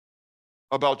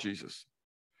about Jesus?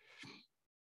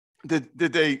 Did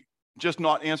they just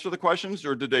not answer the questions,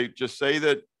 or did they just say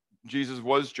that Jesus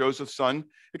was Joseph's son?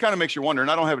 It kind of makes you wonder, and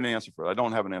I don't have an answer for that. I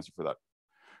don't have an answer for that.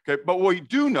 Okay, but we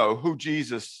do know who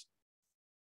Jesus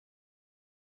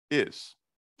is.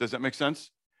 Does that make sense?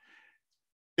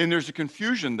 And there's a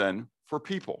confusion then for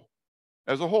people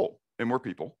as a whole, and we're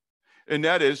people, and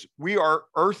that is we are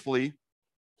earthly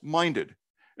minded.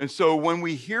 And so when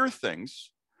we hear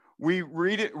things, we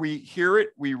read it, we hear it,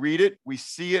 we read it, we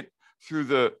see it through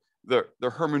the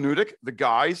hermeneutic, the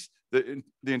guise, the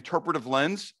interpretive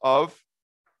lens of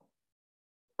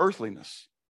earthliness.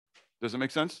 Does it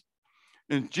make sense?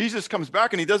 And Jesus comes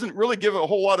back and he doesn't really give a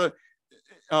whole lot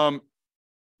of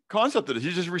concept of it.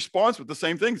 He just responds with the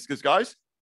same things. Because guys,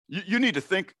 you need to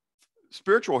think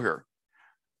spiritual here.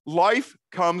 Life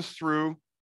comes through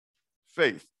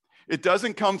faith. It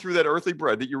doesn't come through that earthly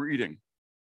bread that you're eating.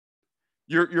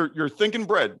 You're thinking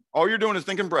bread. All you're doing is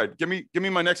thinking bread. Give me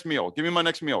my next meal. Give me my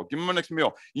next meal. Give me my next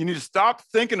meal. You need to stop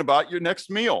thinking about your next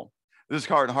meal. This is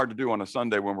hard to do on a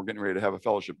Sunday when we're getting ready to have a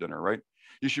fellowship dinner, right?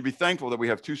 You should be thankful that we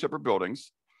have two separate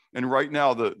buildings. And right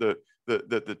now the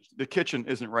kitchen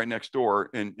isn't right next door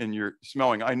and you're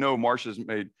smelling. I know Marcia's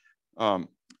made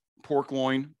pork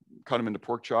loin, cut them into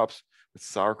pork chops with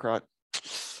sauerkraut.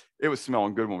 It was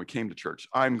smelling good when we came to church.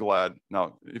 I'm glad.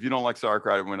 Now, if you don't like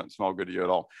sauerkraut, it wouldn't smell good to you at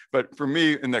all. But for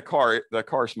me, in that car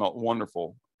smelled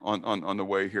wonderful on the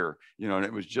way here, and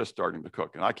it was just starting to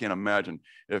cook. And I can't imagine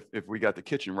if we got the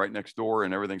kitchen right next door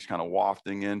and everything's kind of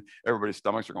wafting in, everybody's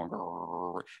stomachs are going,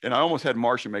 grrr. And I almost had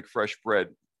Marcia make fresh bread,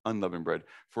 unleavened bread,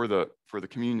 for the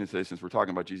communion today, since we're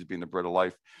talking about Jesus being the bread of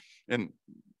life.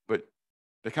 But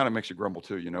it kind of makes you grumble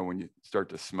too, when you start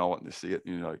to smell it and to see it,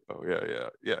 and you're like, oh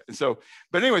yeah. And so,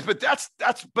 but anyways, but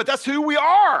that's who we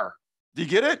are. Do you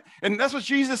get it? And that's what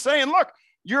Jesus is saying. Look,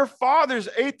 your fathers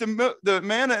ate the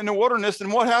manna in the wilderness,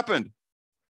 and what happened?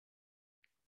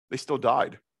 They still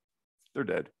died. They're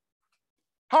dead.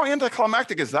 How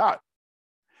anticlimactic is that?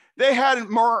 They had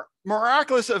a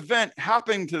miraculous event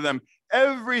happening to them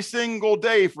every single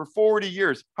day for 40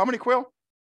 years. How many quail?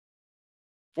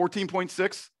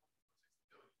 14.6.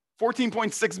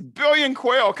 14.6 billion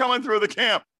quail coming through the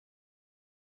camp.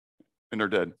 And they're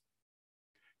dead.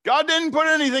 God didn't put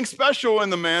anything special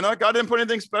in the manna. God didn't put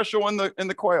anything special in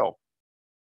the quail.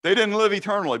 They didn't live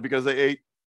eternally because they ate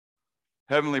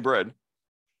heavenly bread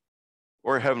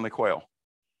or heavenly quail.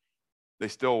 They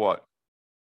still what?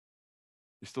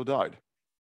 They still died.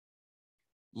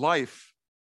 Life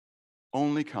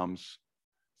only comes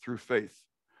through faith.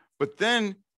 But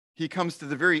then he comes to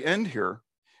the very end here,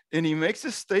 and he makes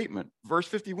this statement, verse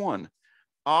 51,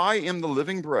 I am the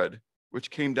living bread which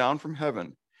came down from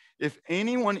heaven. If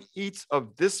anyone eats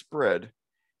of this bread,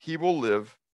 he will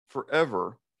live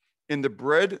forever. And the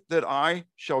bread that I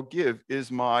shall give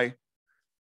is my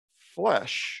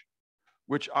flesh,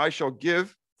 which I shall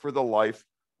give for the life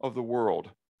of the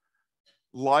world.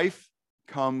 Life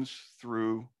comes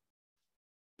through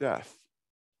death.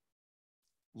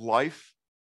 Life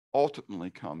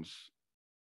ultimately comes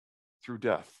through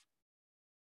death.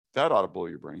 That ought to blow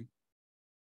your brain.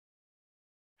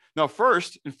 Now,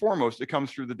 first and foremost, it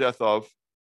comes through the death of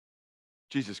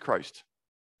Jesus Christ.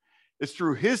 It's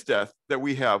through his death that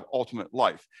we have ultimate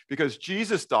life, because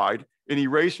Jesus died and he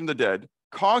raised from the dead,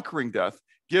 conquering death,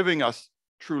 giving us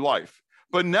true life.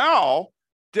 But now,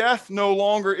 death no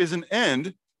longer is an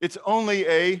end. It's only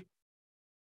a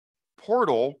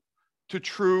portal to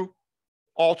true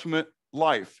ultimate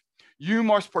life. You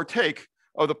must partake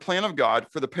of the plan of God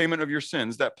for the payment of your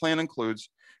sins. That plan includes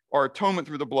our atonement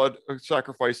through the blood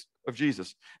sacrifice of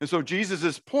Jesus. And so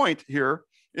Jesus's point here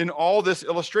in all this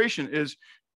illustration is,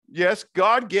 yes,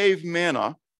 God gave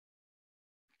manna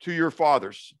to your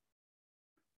fathers.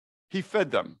 He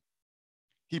fed them.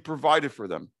 He provided for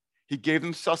them. He gave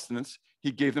them sustenance.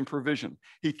 He gave them provision.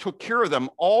 He took care of them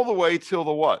all the way till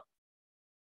the what?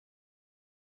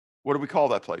 What do we call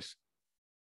that place?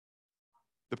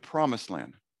 The promised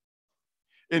land.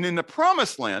 And in the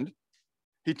promised land,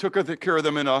 he took care of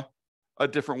them in a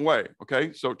different way,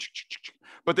 okay? So,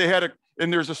 but they had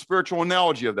and there's a spiritual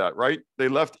analogy of that, right? They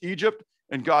left Egypt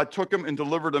and God took them and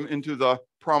delivered them into the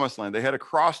promised land. They had to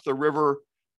cross the river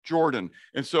Jordan.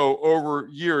 And so over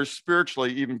years,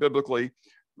 spiritually, even biblically,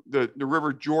 the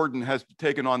river Jordan has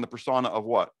taken on the persona of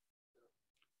what?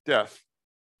 Death.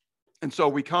 And so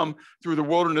we come through the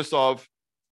wilderness of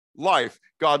life.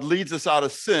 God leads us out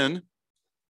of sin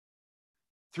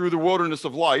through the wilderness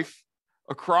of life,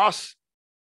 across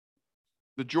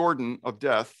the Jordan of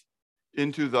death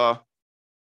into the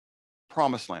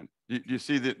promised land. You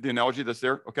see the analogy that's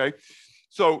there? Okay.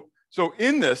 So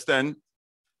in this, then,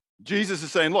 Jesus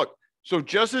is saying, look, so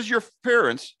just as your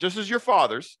parents, just as your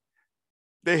fathers,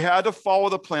 they had to follow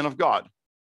the plan of God.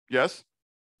 Yes?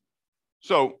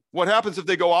 So what happens if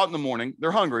they go out in the morning,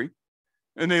 they're hungry,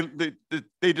 and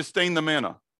they disdain the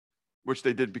manna, which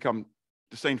they did become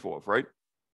disdainful of, right?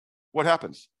 What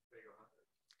happens?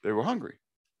 They were hungry.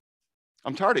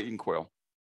 I'm tired of eating quail.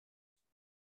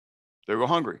 They were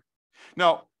hungry.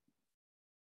 Now,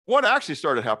 what actually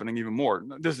started happening even more,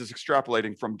 this is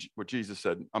extrapolating from what Jesus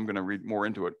said. I'm going to read more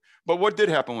into it. But what did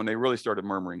happen when they really started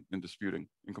murmuring and disputing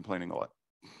and complaining a lot?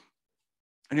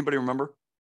 Anybody remember?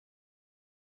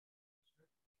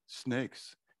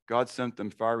 Snakes. God sent them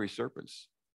fiery serpents.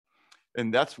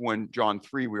 And that's when John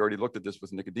 3, we already looked at this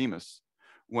with Nicodemus,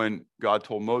 when God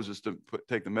told Moses to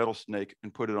take the metal snake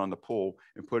and put it on the pole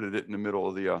and put it in the middle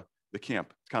of the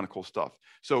camp. It's kind of cool stuff.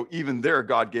 So even there,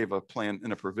 God gave a plan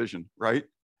and a provision, right?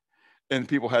 And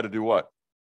people had to do what?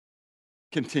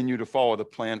 Continue to follow the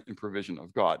plan and provision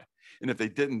of God. And if they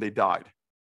didn't, they died.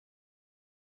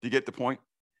 Do you get the point?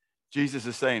 Jesus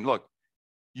is saying, look,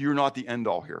 you're not the end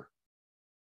all here.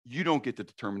 You don't get to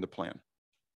determine the plan.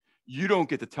 You don't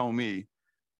get to tell me,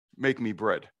 make me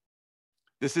bread.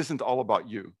 This isn't all about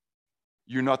you.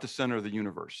 You're not the center of the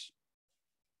universe.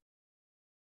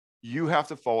 You have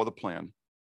to follow the plan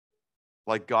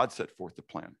like God set forth the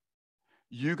plan.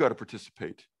 You got to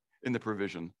participate in the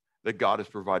provision that God has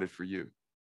provided for you.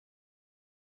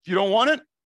 If you don't want it,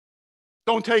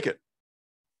 don't take it.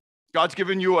 God's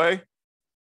given you a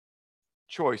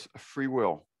choice, a free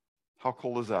will. How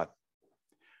cool is that?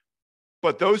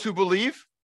 But those who believe,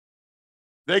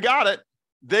 they got it.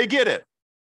 They get it.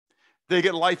 They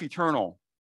get life eternal.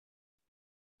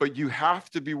 But you have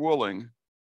to be willing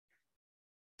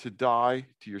to die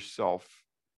to yourself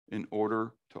in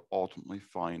order to ultimately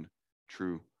find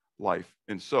true life.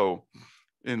 And so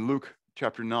in Luke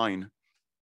chapter 9,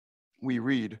 we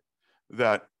read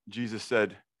that Jesus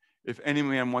said, if any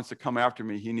man wants to come after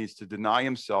me, he needs to deny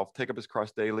himself, take up his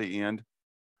cross daily, and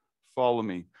follow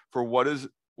me. For what is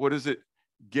it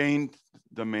gain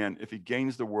the man if he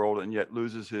gains the world and yet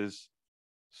loses his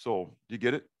soul? Do you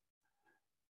get it?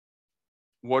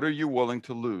 What are you willing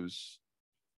to lose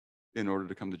in order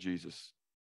to come to Jesus?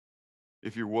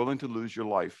 If you're willing to lose your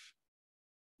life,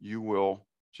 you will,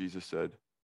 Jesus said,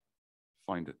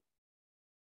 find it.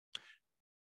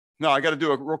 Now, I got to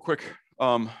do a real quick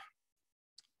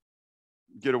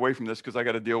get away from this because I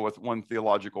got to deal with one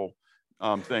theological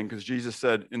thing, because Jesus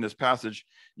said in this passage,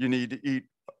 you need to eat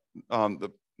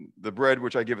the bread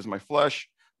which I give is my flesh,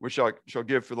 which I shall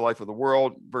give for the life of the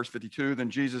world. Verse 52, then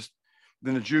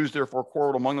the Jews therefore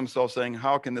quarreled among themselves, saying,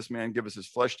 how can this man give us his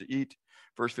flesh to eat?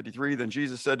 Verse 53, then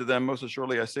Jesus said to them, most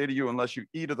assuredly I say to you, unless you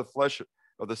eat of the flesh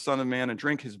of the Son of Man and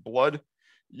drink his blood,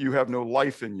 you have no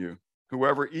life in you.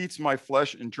 Whoever eats my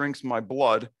flesh and drinks my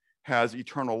blood has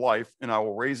eternal life, and I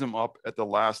will raise him up at the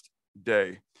last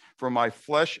day. For my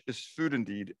flesh is food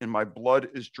indeed, and my blood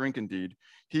is drink indeed.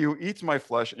 He who eats my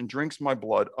flesh and drinks my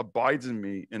blood abides in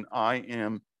me, and I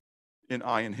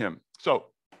in him. So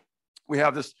we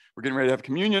have this, we're getting ready to have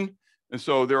communion. And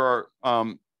so there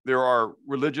are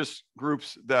religious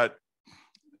groups that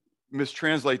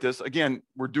mistranslate this. Again,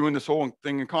 we're doing this whole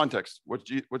thing in context.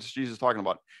 What's Jesus talking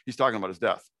about? He's talking about his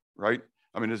death, right?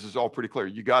 I mean, this is all pretty clear.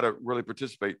 You got to really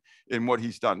participate in what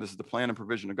he's done. This is the plan and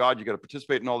provision of God. You got to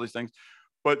participate in all these things.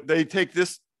 But they take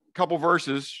this couple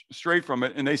verses straight from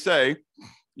it, and they say,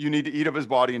 you need to eat of his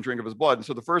body and drink of his blood. And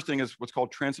so the first thing is what's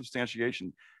called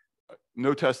transubstantiation.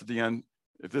 No test at the end.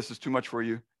 If this is too much for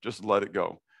you, just let it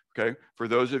go. Okay. For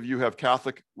those of you who have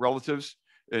Catholic relatives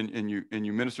and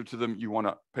you minister to them, you want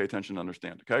to pay attention and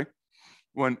understand. Okay.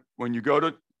 When you go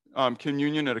to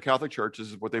communion at a Catholic church, this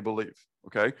is what they believe.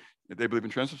 Okay. They believe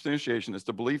in transubstantiation. It's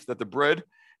the belief that the bread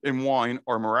and wine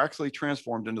are miraculously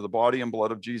transformed into the body and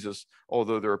blood of Jesus,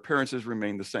 although their appearances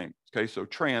remain the same. Okay. So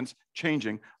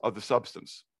changing of the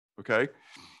substance. Okay.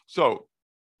 So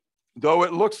though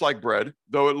it looks like bread,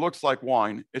 though it looks like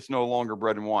wine, it's no longer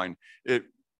bread and wine. It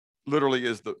literally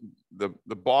is the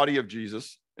body of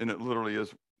Jesus, and it literally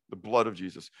is the blood of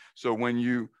Jesus. So when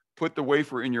you put the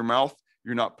wafer in your mouth,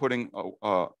 you're not putting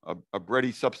a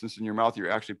bready substance in your mouth. You're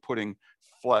actually putting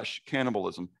flesh,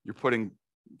 cannibalism. You're putting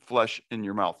flesh in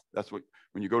your mouth. That's what,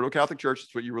 when you go to a Catholic church,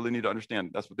 that's what you really need to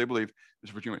understand. That's what they believe. This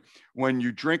is what you mean. When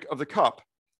you drink of the cup,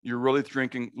 you're really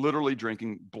literally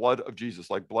drinking blood of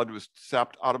Jesus. Like blood was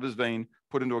sapped out of his vein,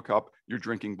 put into a cup. You're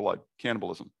drinking blood,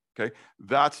 cannibalism. Okay.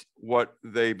 That's what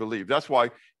they believe. That's why,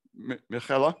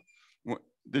 Michaela,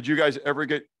 did you guys ever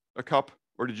get a cup,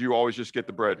 or did you always just get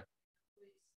the bread?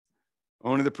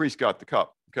 Only the priest got the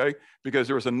cup. Okay. Because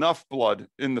there was enough blood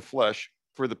in the flesh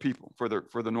for the people, for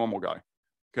the normal guy.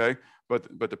 Okay. But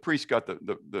the priest got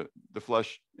the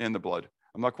flesh and the blood.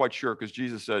 I'm not quite sure, because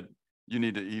Jesus said, you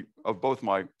need to eat of both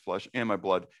my flesh and my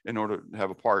blood in order to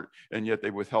have a part. And yet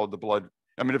they withheld the blood.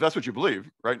 I mean, if that's what you believe,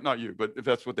 right? Not you, but if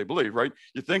that's what they believe, right?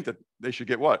 You think that they should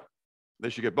get what? They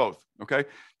should get both. Okay.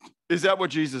 Is that what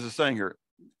Jesus is saying here?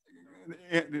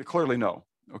 Clearly no.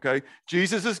 Okay.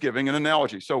 Jesus is giving an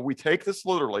analogy. So we take this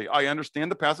literally. I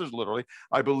understand the passage literally.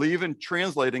 I believe in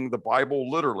translating the Bible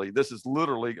literally. This is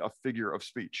literally a figure of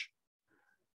speech.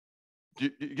 I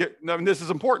mean, this is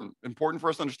important for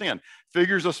us to understand.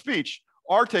 Figures of speech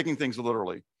are taking things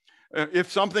literally.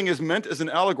 If something is meant as an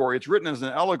allegory, it's written as an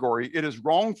allegory, it is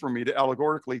wrong for me to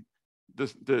allegorically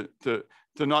to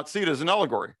not see it as an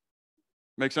allegory.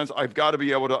 Makes sense? I've got to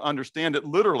be able to understand it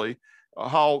literally,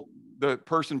 how the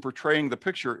person portraying the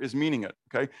picture is meaning it.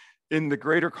 Okay. In the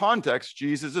greater context,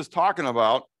 Jesus is talking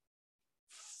about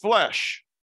flesh.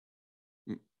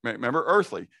 Remember,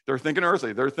 earthly. They're thinking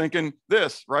earthly. They're thinking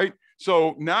this, right?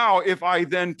 So now if I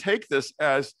then take this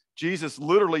as Jesus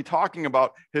literally talking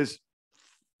about his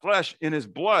flesh in his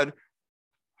blood,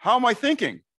 how am I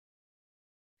thinking?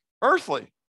 Earthly.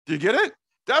 Do you get it?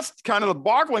 That's kind of the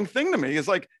boggling thing to me. Is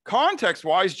like,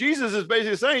 context-wise, Jesus is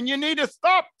basically saying you need to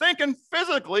stop thinking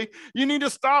physically. You need to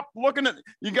stop looking at,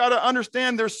 you got to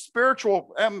understand there's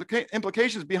spiritual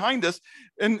implications behind this.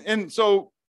 And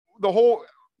so the whole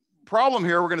problem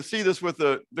here, we're going to see this with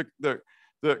the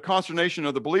consternation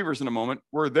of the believers in a moment,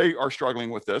 where they are struggling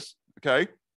with this,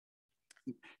 okay?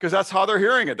 Because that's how they're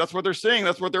hearing it. That's what they're seeing.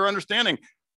 That's what they're understanding.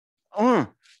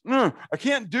 I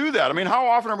can't do that. I mean, how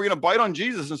often are we going to bite on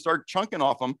Jesus and start chunking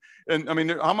off him? And I mean,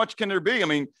 how much can there be? I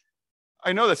mean,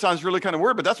 I know that sounds really kind of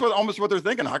weird, but that's almost what they're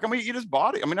thinking. How can we eat his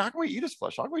body? I mean, how can we eat his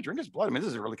flesh? How can we drink his blood? I mean,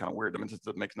 this is really kind of weird. I mean,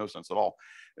 it makes no sense at all.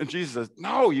 And Jesus says,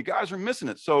 no, you guys are missing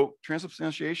it. So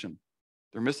transubstantiation,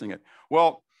 they're missing it.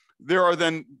 Well, there are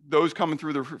then those coming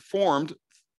through the Reformed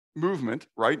movement,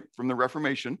 right, from the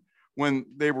Reformation, when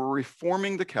they were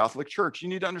reforming the Catholic Church. You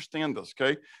need to understand this,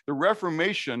 okay? The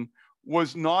Reformation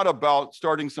was not about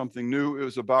starting something new. It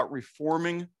was about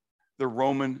reforming the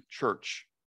Roman Church.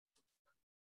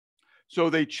 So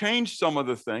they changed some of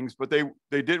the things, but they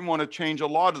didn't want to change a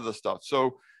lot of the stuff.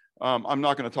 So I'm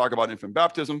not going to talk about infant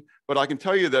baptism, but I can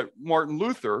tell you that Martin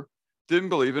Luther didn't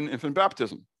believe in infant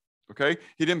baptism, okay?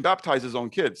 He didn't baptize his own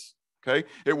kids, okay?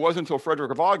 It wasn't until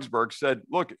Frederick of Augsburg said,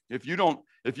 look, if you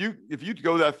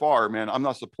go that far, man, I'm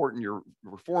not supporting your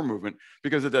reform movement.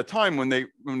 Because at that time, when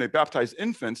they baptized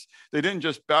infants, they didn't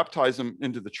just baptize them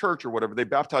into the church or whatever, they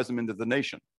baptized them into the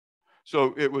nation.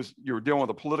 So you were dealing with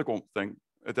a political thing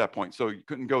at that point, so you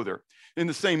couldn't go there. In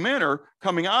the same manner,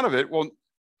 coming out of it, well,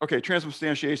 okay,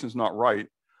 transubstantiation is not right,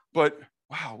 but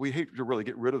wow, we hate to really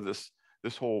get rid of this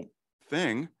whole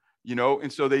thing, you know?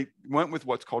 And so they went with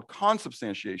what's called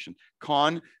consubstantiation.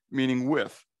 Con meaning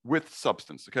with, with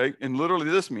substance, okay? And literally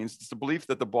this means it's the belief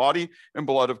that the body and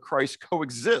blood of Christ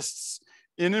coexists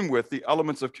in and with the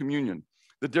elements of communion.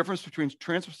 The difference between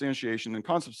transubstantiation and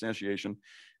consubstantiation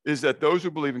is that those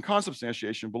who believe in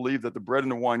consubstantiation believe that the bread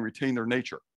and the wine retain their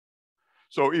nature.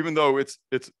 So even though it's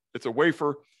a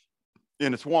wafer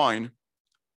and it's wine,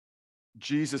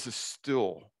 Jesus is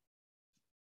still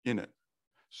in it.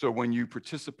 So when you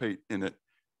participate in it,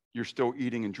 you're still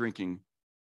eating and drinking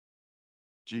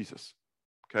Jesus,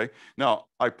 okay? Now,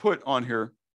 I put on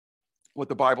here what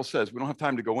the Bible says. We don't have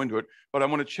time to go into it, but I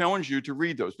want to challenge you to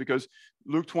read those, because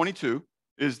Luke 22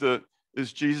 is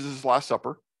Jesus' Last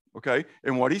Supper, okay?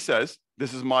 And what he says,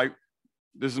 this is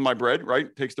my bread,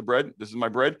 right? Takes the bread, this is my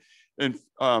bread. And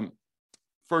 1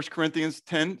 Corinthians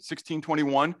 10, 16,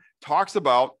 21 talks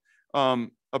about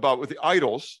with the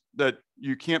idols, that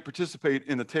you can't participate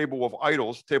in the table of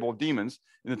idols, table of demons,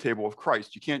 in the table of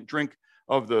Christ. You can't drink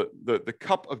of the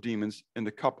cup of demons in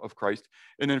the cup of Christ.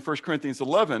 And then 1 Corinthians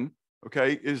 11,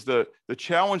 okay, is the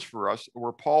challenge for us,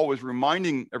 where Paul was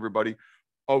reminding everybody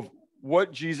of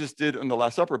what Jesus did in the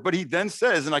Last Supper. But he then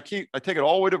says, and I take it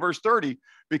all the way to verse 30,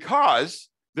 because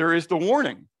there is the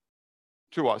warning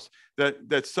to us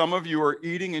that some of you are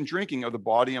eating and drinking of the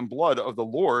body and blood of the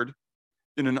Lord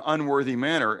in an unworthy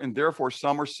manner, and therefore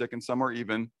some are sick and some are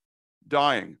even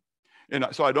dying. And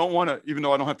so I don't want to, even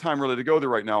though I don't have time really to go there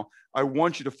right now, I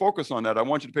want you to focus on that. I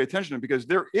want you to pay attention to it, because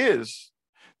there is,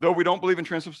 though we don't believe in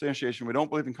transubstantiation, we don't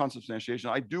believe in consubstantiation,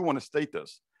 I do want to state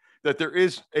this, that there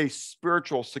is a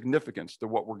spiritual significance to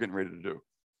what we're getting ready to do.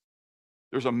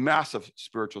 There's a massive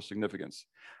spiritual significance.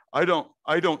 I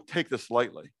don't take this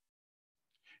lightly.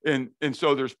 And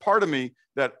so there's part of me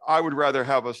that I would rather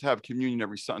have us have communion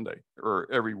every Sunday or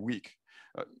every week,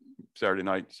 Saturday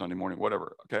night, Sunday morning,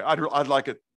 whatever. Okay, I'd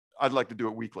like to do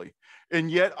it weekly.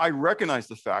 And yet I recognize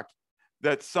the fact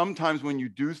that sometimes when you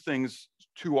do things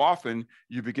too often,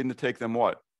 you begin to take them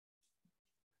what?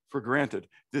 For granted.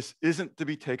 This isn't to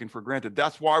be taken for granted.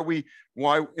 That's why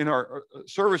in our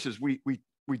services, we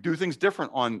do things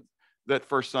different on that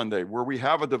first Sunday, where we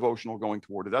have a devotional going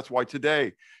toward it. That's why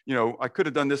today, I could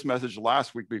have done this message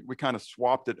last week, but we kind of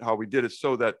swapped it how we did it,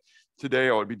 so that today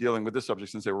I would be dealing with this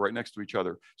subject since they were right next to each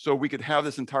other. So we could have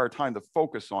this entire time to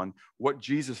focus on what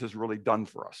Jesus has really done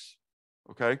for us,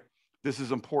 okay? This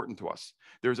is important to us.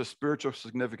 There's a spiritual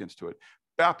significance to it.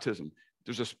 Baptism,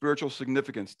 there's a spiritual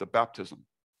significance to baptism,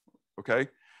 okay?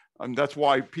 That's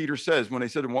why Peter says, when they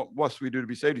said, what must we do to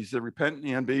be saved? He said, repent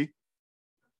and be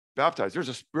baptized. There's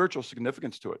a spiritual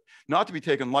significance to it, not to be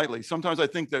taken lightly. Sometimes I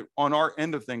think that on our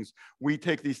end of things, we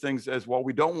take these things as, well,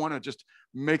 we don't want to just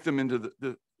make them into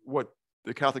what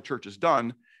the Catholic Church has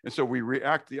done, and so we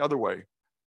react the other way.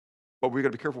 But we got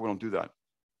to be careful we don't do that.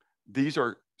 These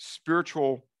are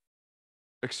spiritual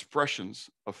expressions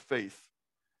of faith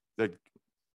that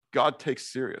God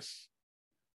takes serious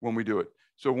when we do it.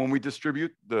 So when we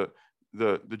distribute the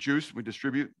juice, we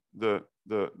distribute the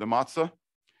matzah,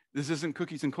 this isn't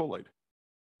cookies and Kool-Aid.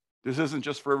 This isn't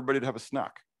just for everybody to have a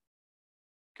snack,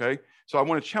 okay? So I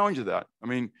want to challenge you that. I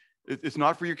mean, it's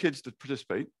not for your kids to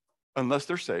participate unless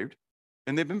they're saved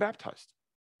and they've been baptized,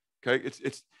 okay?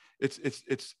 It's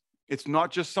not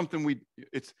just something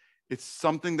it's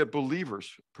something that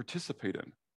believers participate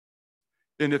in.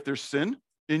 And if there's sin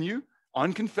in you,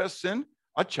 unconfessed sin,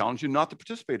 I challenge you not to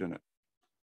participate in it,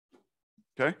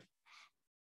 okay?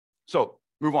 So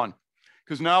move on.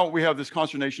 Because now we have this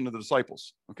consternation of the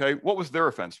disciples, okay? What was their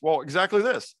offense? Well, exactly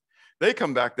this. They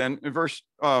come back then in verse,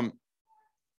 turn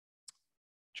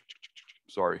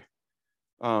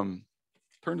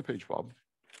to page, Bob.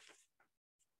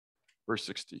 Verse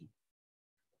 60.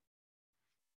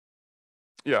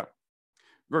 Yeah,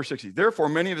 verse 60. Therefore,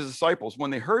 many of his disciples,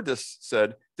 when they heard this,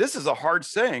 said, this is a hard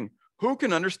saying. Who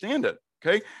can understand it?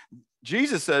 Okay?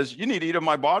 Jesus says, you need to eat of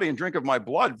my body and drink of my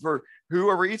blood, for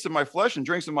whoever eats of my flesh and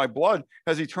drinks of my blood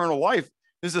has eternal life.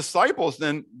 His disciples,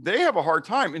 then, they have a hard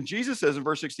time. And Jesus says in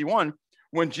verse 61,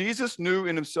 when Jesus knew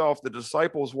in himself, the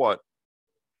disciples what?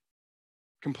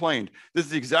 Complained. This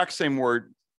is the exact same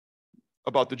word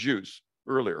about the Jews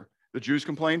earlier. The Jews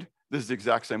complained. This is the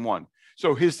exact same one.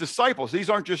 So his disciples,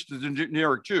 these aren't just the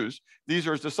generic Jews. These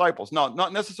are his disciples. Now,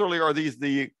 not necessarily are these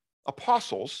the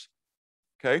apostles,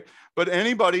 okay? But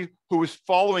anybody who was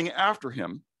following after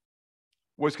him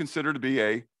was considered to be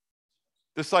a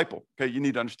disciple, okay? You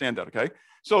need to understand that, okay?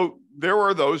 So there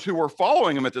were those who were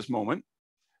following him at this moment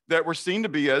that were seen to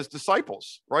be as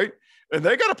disciples, right? And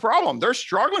they got a problem. They're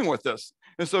struggling with this.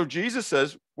 And so Jesus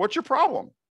says, what's your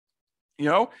problem?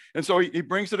 And so he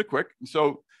brings it a quick. And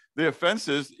so the offense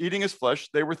is eating his flesh.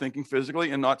 They were thinking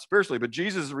physically and not spiritually. But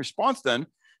Jesus' response then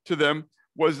to them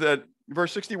was that,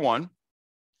 verse 61,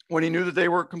 when he knew that they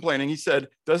were complaining, he said,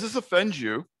 does this offend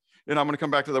you? And I'm going to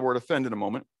come back to the word offend in a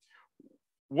moment.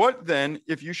 What then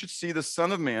if you should see the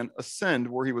Son of Man ascend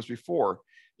where he was before?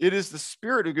 It is the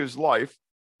Spirit who gives life.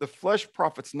 The flesh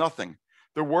profits nothing.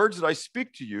 The words that I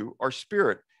speak to you are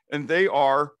spirit, and they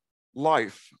are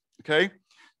life. Okay?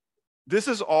 This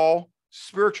is all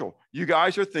spiritual. You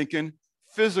guys are thinking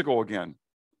physical again.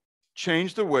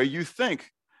 Change the way you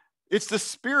think. It's the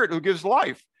Spirit who gives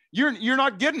life. You're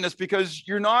not getting this because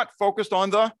you're not focused on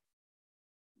the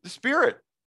Spirit.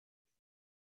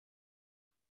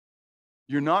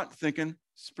 You're not thinking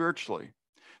spiritually.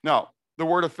 Now, the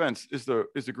word offense is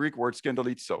the Greek word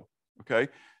skandalizo. Okay,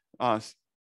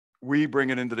 we bring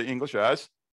it into the English as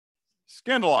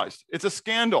scandalized. It's a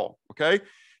scandal. Okay,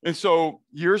 and so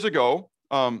years ago,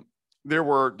 there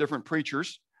were different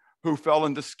preachers who fell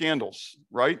into scandals,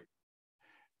 right?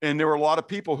 And there were a lot of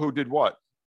people who did what?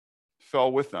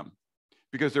 Fell with them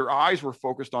because their eyes were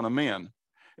focused on a man.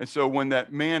 And so when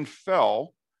that man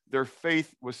fell, their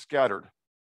faith was scattered.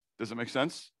 Does it make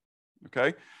sense?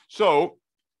 Okay. So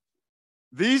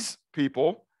these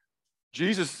people,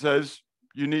 Jesus says,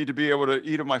 you need to be able to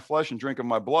eat of my flesh and drink of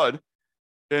my blood.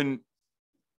 And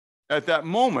at that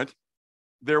moment,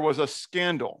 there was a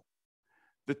scandal.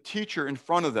 The teacher in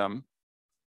front of them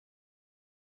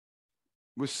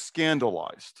was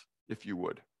scandalized, if you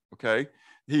would. Okay.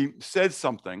 He said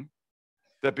something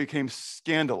that became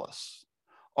scandalous.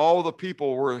 All the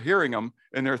people were hearing him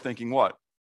and they're thinking, what?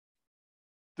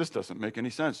 This doesn't make any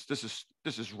sense. This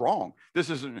is wrong. This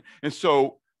isn't. And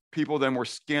so people then were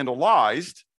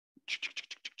scandalized.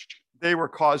 They were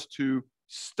caused to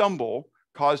stumble,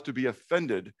 caused to be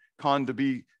offended,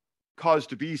 caused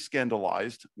to be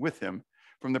scandalized with him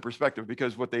from the perspective,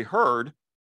 because what they heard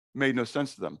made no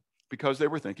sense to them because they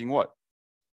were thinking what?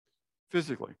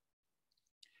 Physically.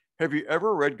 Have you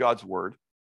ever read God's word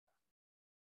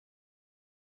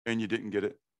and you didn't get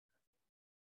it?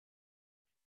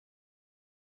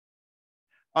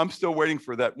 I'm still waiting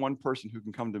for that one person who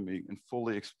can come to me and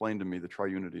fully explain to me the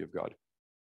triunity of God.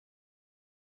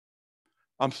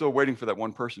 I'm still waiting for that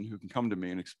one person who can come to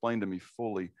me and explain to me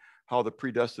fully how the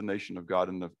predestination of God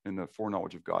and the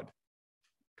foreknowledge of God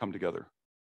come together.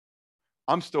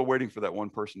 I'm still waiting for that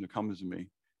one person who comes to me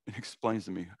and explains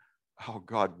to me how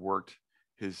God worked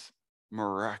his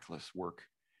miraculous work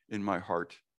in my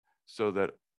heart so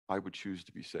that I would choose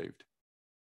to be saved.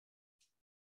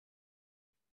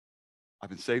 I've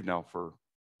been saved now for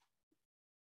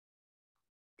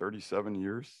 37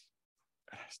 years,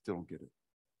 and I still don't get it.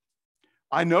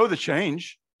 I know the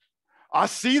change. I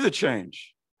see the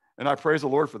change, and I praise the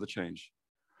Lord for the change.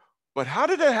 But how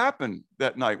did it happen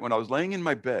that night when I was laying in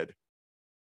my bed,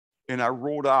 and I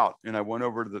rolled out, and I went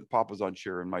over to the papasan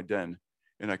chair in my den,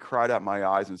 and I cried out my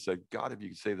eyes and said, God, if you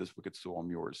can save this wicked soul,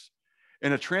 I'm yours.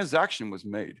 And a transaction was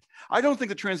made. I don't think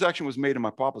the transaction was made in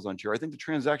my papasan chair. I think the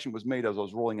transaction was made as I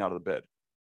was rolling out of the bed.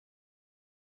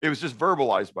 It was just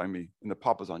verbalized by me in the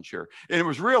papasan chair. And it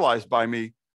was realized by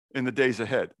me in the days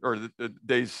ahead, or the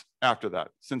days after that,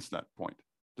 since that point.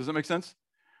 Does that make sense?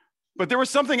 But there was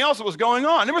something else that was going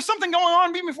on. There was something going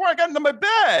on even before I got into my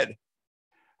bed.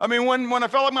 I mean, when I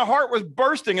felt like my heart was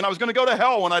bursting and I was going to go to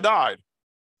hell when I died.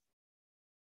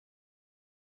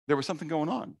 There was something going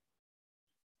on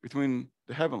between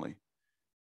the heavenly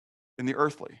and the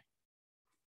earthly.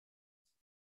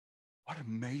 What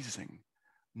amazing,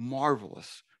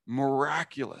 marvelous,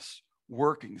 miraculous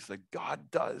workings that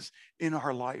God does in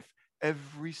our life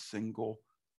every single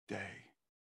day.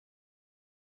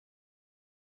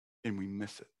 And we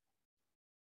miss it.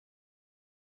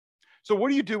 So what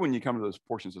do you do when you come to those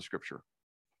portions of Scripture?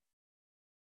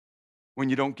 When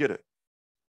you don't get it?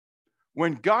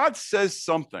 When God says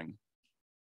something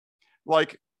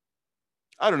like,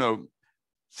 I don't know,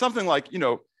 something like,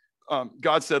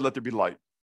 God said, let there be light.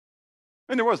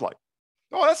 And there was light.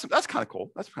 Oh, that's kind of cool.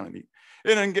 That's kind of neat.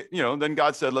 And then, then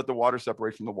God said, let the water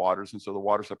separate from the waters. And so the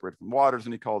water separated from the waters,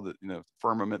 and he called it,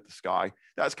 firmament, the sky.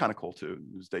 That's kind of cool too.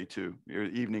 It was day 2.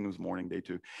 Evening was morning, day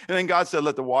 2. And then God said,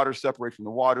 let the water separate from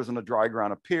the waters and the dry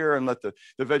ground appear, and let the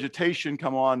vegetation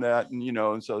come on that. And,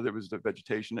 and so there was the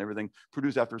vegetation, everything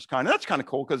produced after its kind. And that's kind of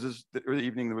cool because the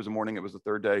evening, there was a morning, it was the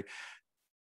third day.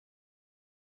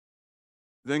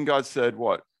 Then God said,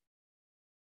 what?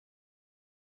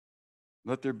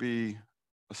 Let there be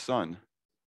a sun.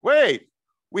 Wait,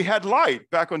 we had light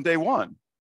back on day 1.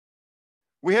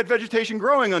 We had vegetation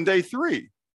growing on day 3.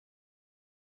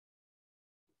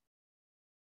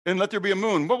 And let there be a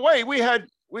moon. But wait, we had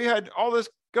all this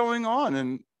going on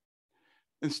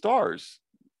in stars.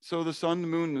 So the sun, the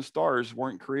moon, and the stars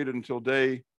weren't created until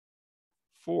day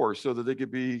 4 so that they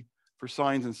could be for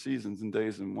signs and seasons and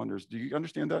days and wonders. Do you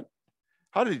understand that?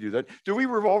 How did he do that? Do we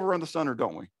revolve around the sun or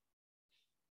don't we?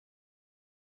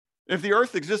 If the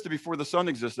earth existed before the sun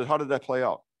existed, how did that play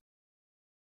out?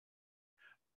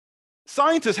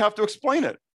 Scientists have to explain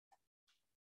it.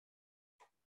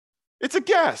 It's a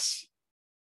guess.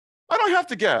 I don't have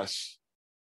to guess.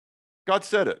 God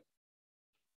said it.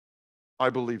 I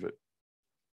believe it.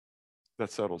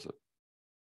 That settles it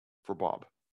for Bob.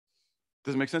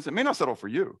 Does it make sense? It may not settle for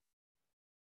you.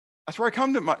 That's where I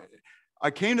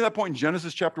came to that point in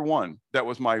Genesis chapter 1. That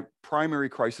was my primary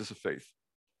crisis of faith.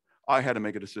 I had to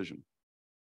make a decision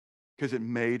because it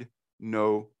made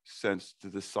no sense to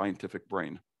the scientific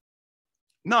brain.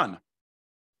 None.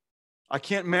 I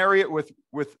can't marry it with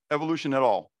evolution at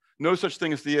all. No such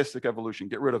thing as theistic evolution.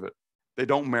 Get rid of it. They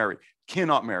don't marry.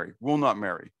 Cannot marry. Will not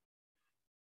marry.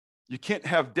 You can't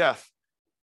have death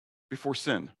before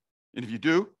sin. And if you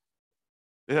do,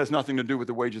 it has nothing to do with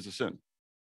the wages of sin.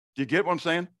 Do you get what I'm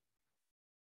saying?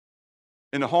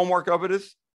 And the hallmark of it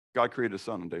is God created a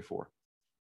son on day 4.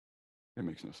 It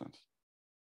makes no sense.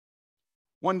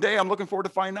 One day I'm looking forward to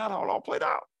finding out how it all played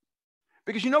out.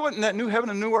 Because you know what? In that new heaven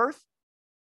and new earth,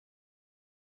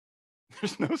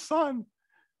 there's no sun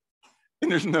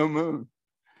and there's no moon.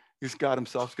 Because God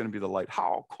himself is going to be the light.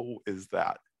 How cool is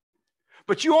that?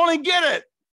 But you only get it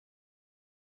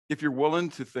if you're willing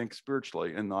to think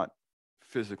spiritually and not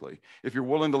physically. If you're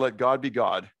willing to let God be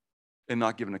God and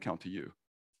not give an account to you.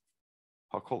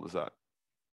 How cool is that?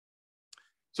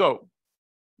 So,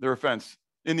 their offense.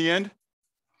 In the end,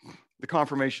 the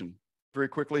confirmation. Very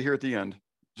quickly here at the end.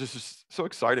 Just so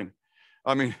exciting.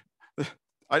 I mean,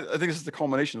 I think this is the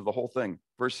culmination of the whole thing.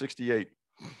 Verse 68.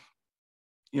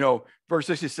 Verse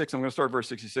 66, I'm going to start verse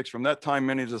 66. From that time,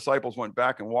 many of the disciples went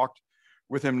back and walked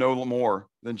with him no more.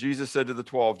 Then Jesus said to the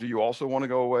 12, do you also want to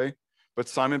go away? But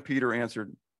Simon Peter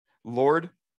answered, Lord,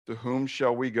 to whom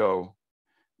shall we go?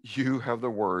 You have the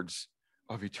words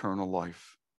of eternal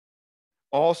life.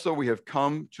 Also, we have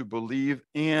come to believe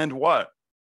and what?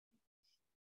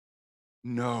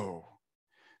 Know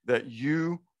that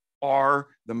you are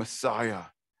the Messiah,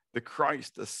 the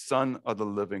Christ, the Son of the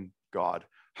living God.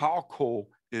 How cool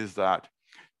is that?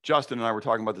 Justin and I were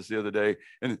talking about this the other day,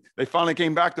 and they finally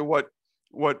came back to what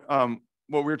we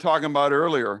were talking about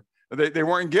earlier. They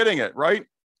weren't getting it, right?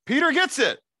 Peter gets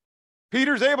it.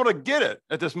 Peter's able to get it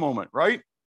at this moment, right?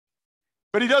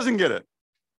 But he doesn't get it.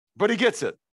 But he gets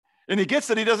it. And he gets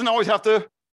it. He doesn't always have to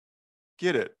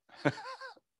get it. Do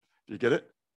you get it?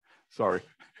 Sorry.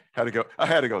 I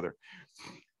had to go there.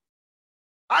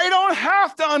 I don't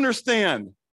have to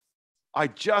understand. I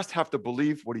just have to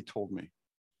believe what he told me.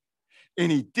 And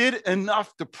he did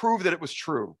enough to prove that it was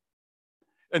true.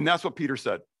 And that's what Peter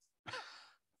said.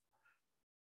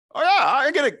 Oh, yeah,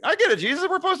 I get it, Jesus.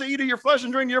 We're supposed to eat of your flesh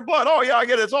and drink of your blood. Oh, yeah, I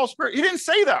get it. It's all spirit. He didn't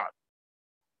say that.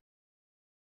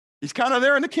 He's kind of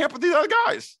there in the camp with these other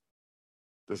guys.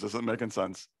 This isn't making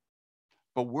sense.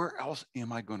 But where else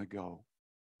am I going to go?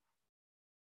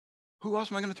 Who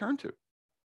else am I going to turn to?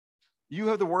 You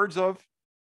have the words of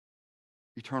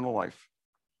eternal life.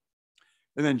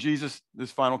 And then Jesus,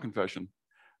 this final confession.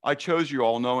 I chose you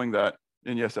all knowing that,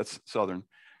 and yes, that's Southern.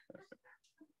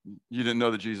 You didn't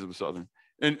know that Jesus was Southern.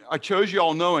 And I chose you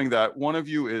all knowing that one of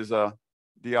you is a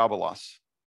diabolos,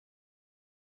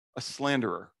 a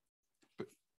slanderer.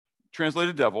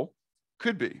 Translated devil,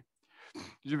 could be.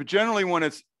 But generally when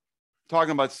it's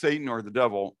talking about Satan or the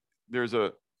devil, there's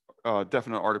a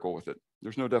definite article with it.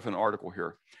 There's no definite article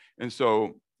here. And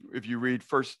so if you read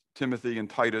 1 Timothy and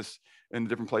Titus and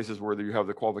different places where you have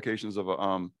the qualifications of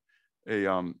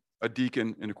a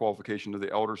deacon and the qualification of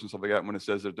the elders and stuff like that, when it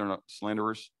says that they're not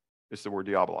slanderers, it's the word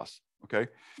diabolos. Okay,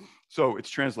 so it's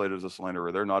translated as a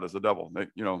slanderer. They're not as the devil.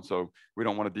 So we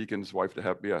don't want a deacon's wife to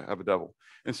have a devil.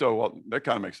 And so, well, that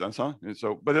kind of makes sense, huh? And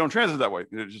so, but they don't translate that way.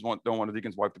 They just don't want a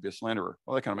deacon's wife to be a slanderer.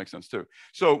 Well, that kind of makes sense too.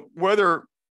 So whether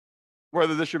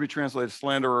this should be translated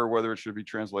slanderer or whether it should be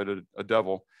translated a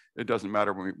devil, it doesn't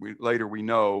matter. Later we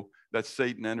know that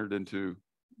Satan entered into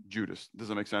Judas. Does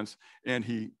that make sense? And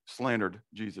he slandered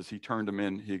Jesus. He turned him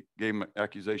in. He gave him an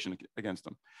accusation against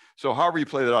him. So however you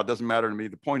play that out, doesn't matter to me.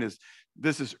 The point is,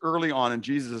 this is early on in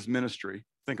Jesus' ministry.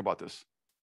 Think about this.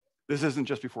 This isn't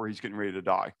just before he's getting ready to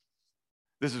die.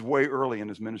 This is way early in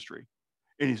his ministry.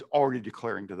 And he's already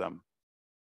declaring to them,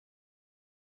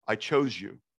 I chose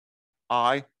you.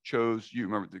 I chose you.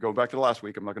 Remember, to go back to the last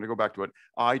week, I'm not going to go back to it.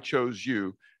 I chose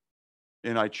you.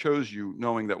 And I chose you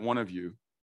knowing that one of you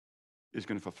is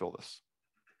going to fulfill this.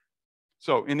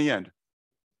 So in the end,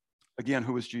 again,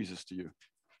 who is Jesus to you?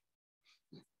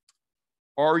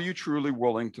 Are you truly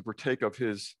willing to partake of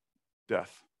his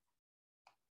death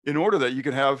in order that you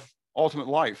can have ultimate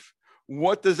life?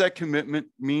 What does that commitment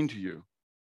mean to you?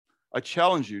 I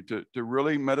challenge you to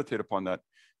really meditate upon that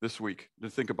this week, to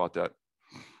think about that.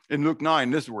 In Luke 9,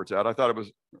 this is where it's at. I thought it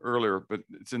was earlier, but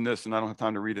it's in this, and I don't have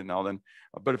time to read it now then.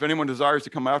 But if anyone desires to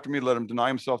come after me, let him deny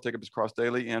himself, take up his cross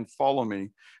daily, and follow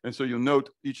me. And so you'll note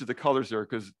each of the colors there,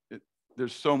 because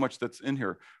there's so much that's in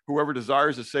here. Whoever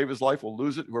desires to save his life will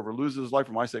lose it. Whoever loses his life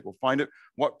for my sake will find it.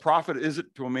 What profit is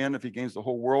it to a man if he gains the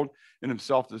whole world and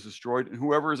himself is destroyed? And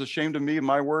whoever is ashamed of me and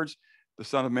my words, the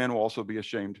Son of Man will also be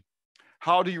ashamed.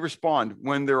 How do you respond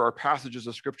when there are passages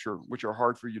of scripture which are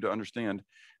hard for you to understand?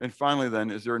 And finally,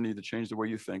 then, is there a need to change the way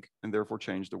you think and therefore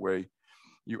change the way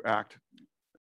you act?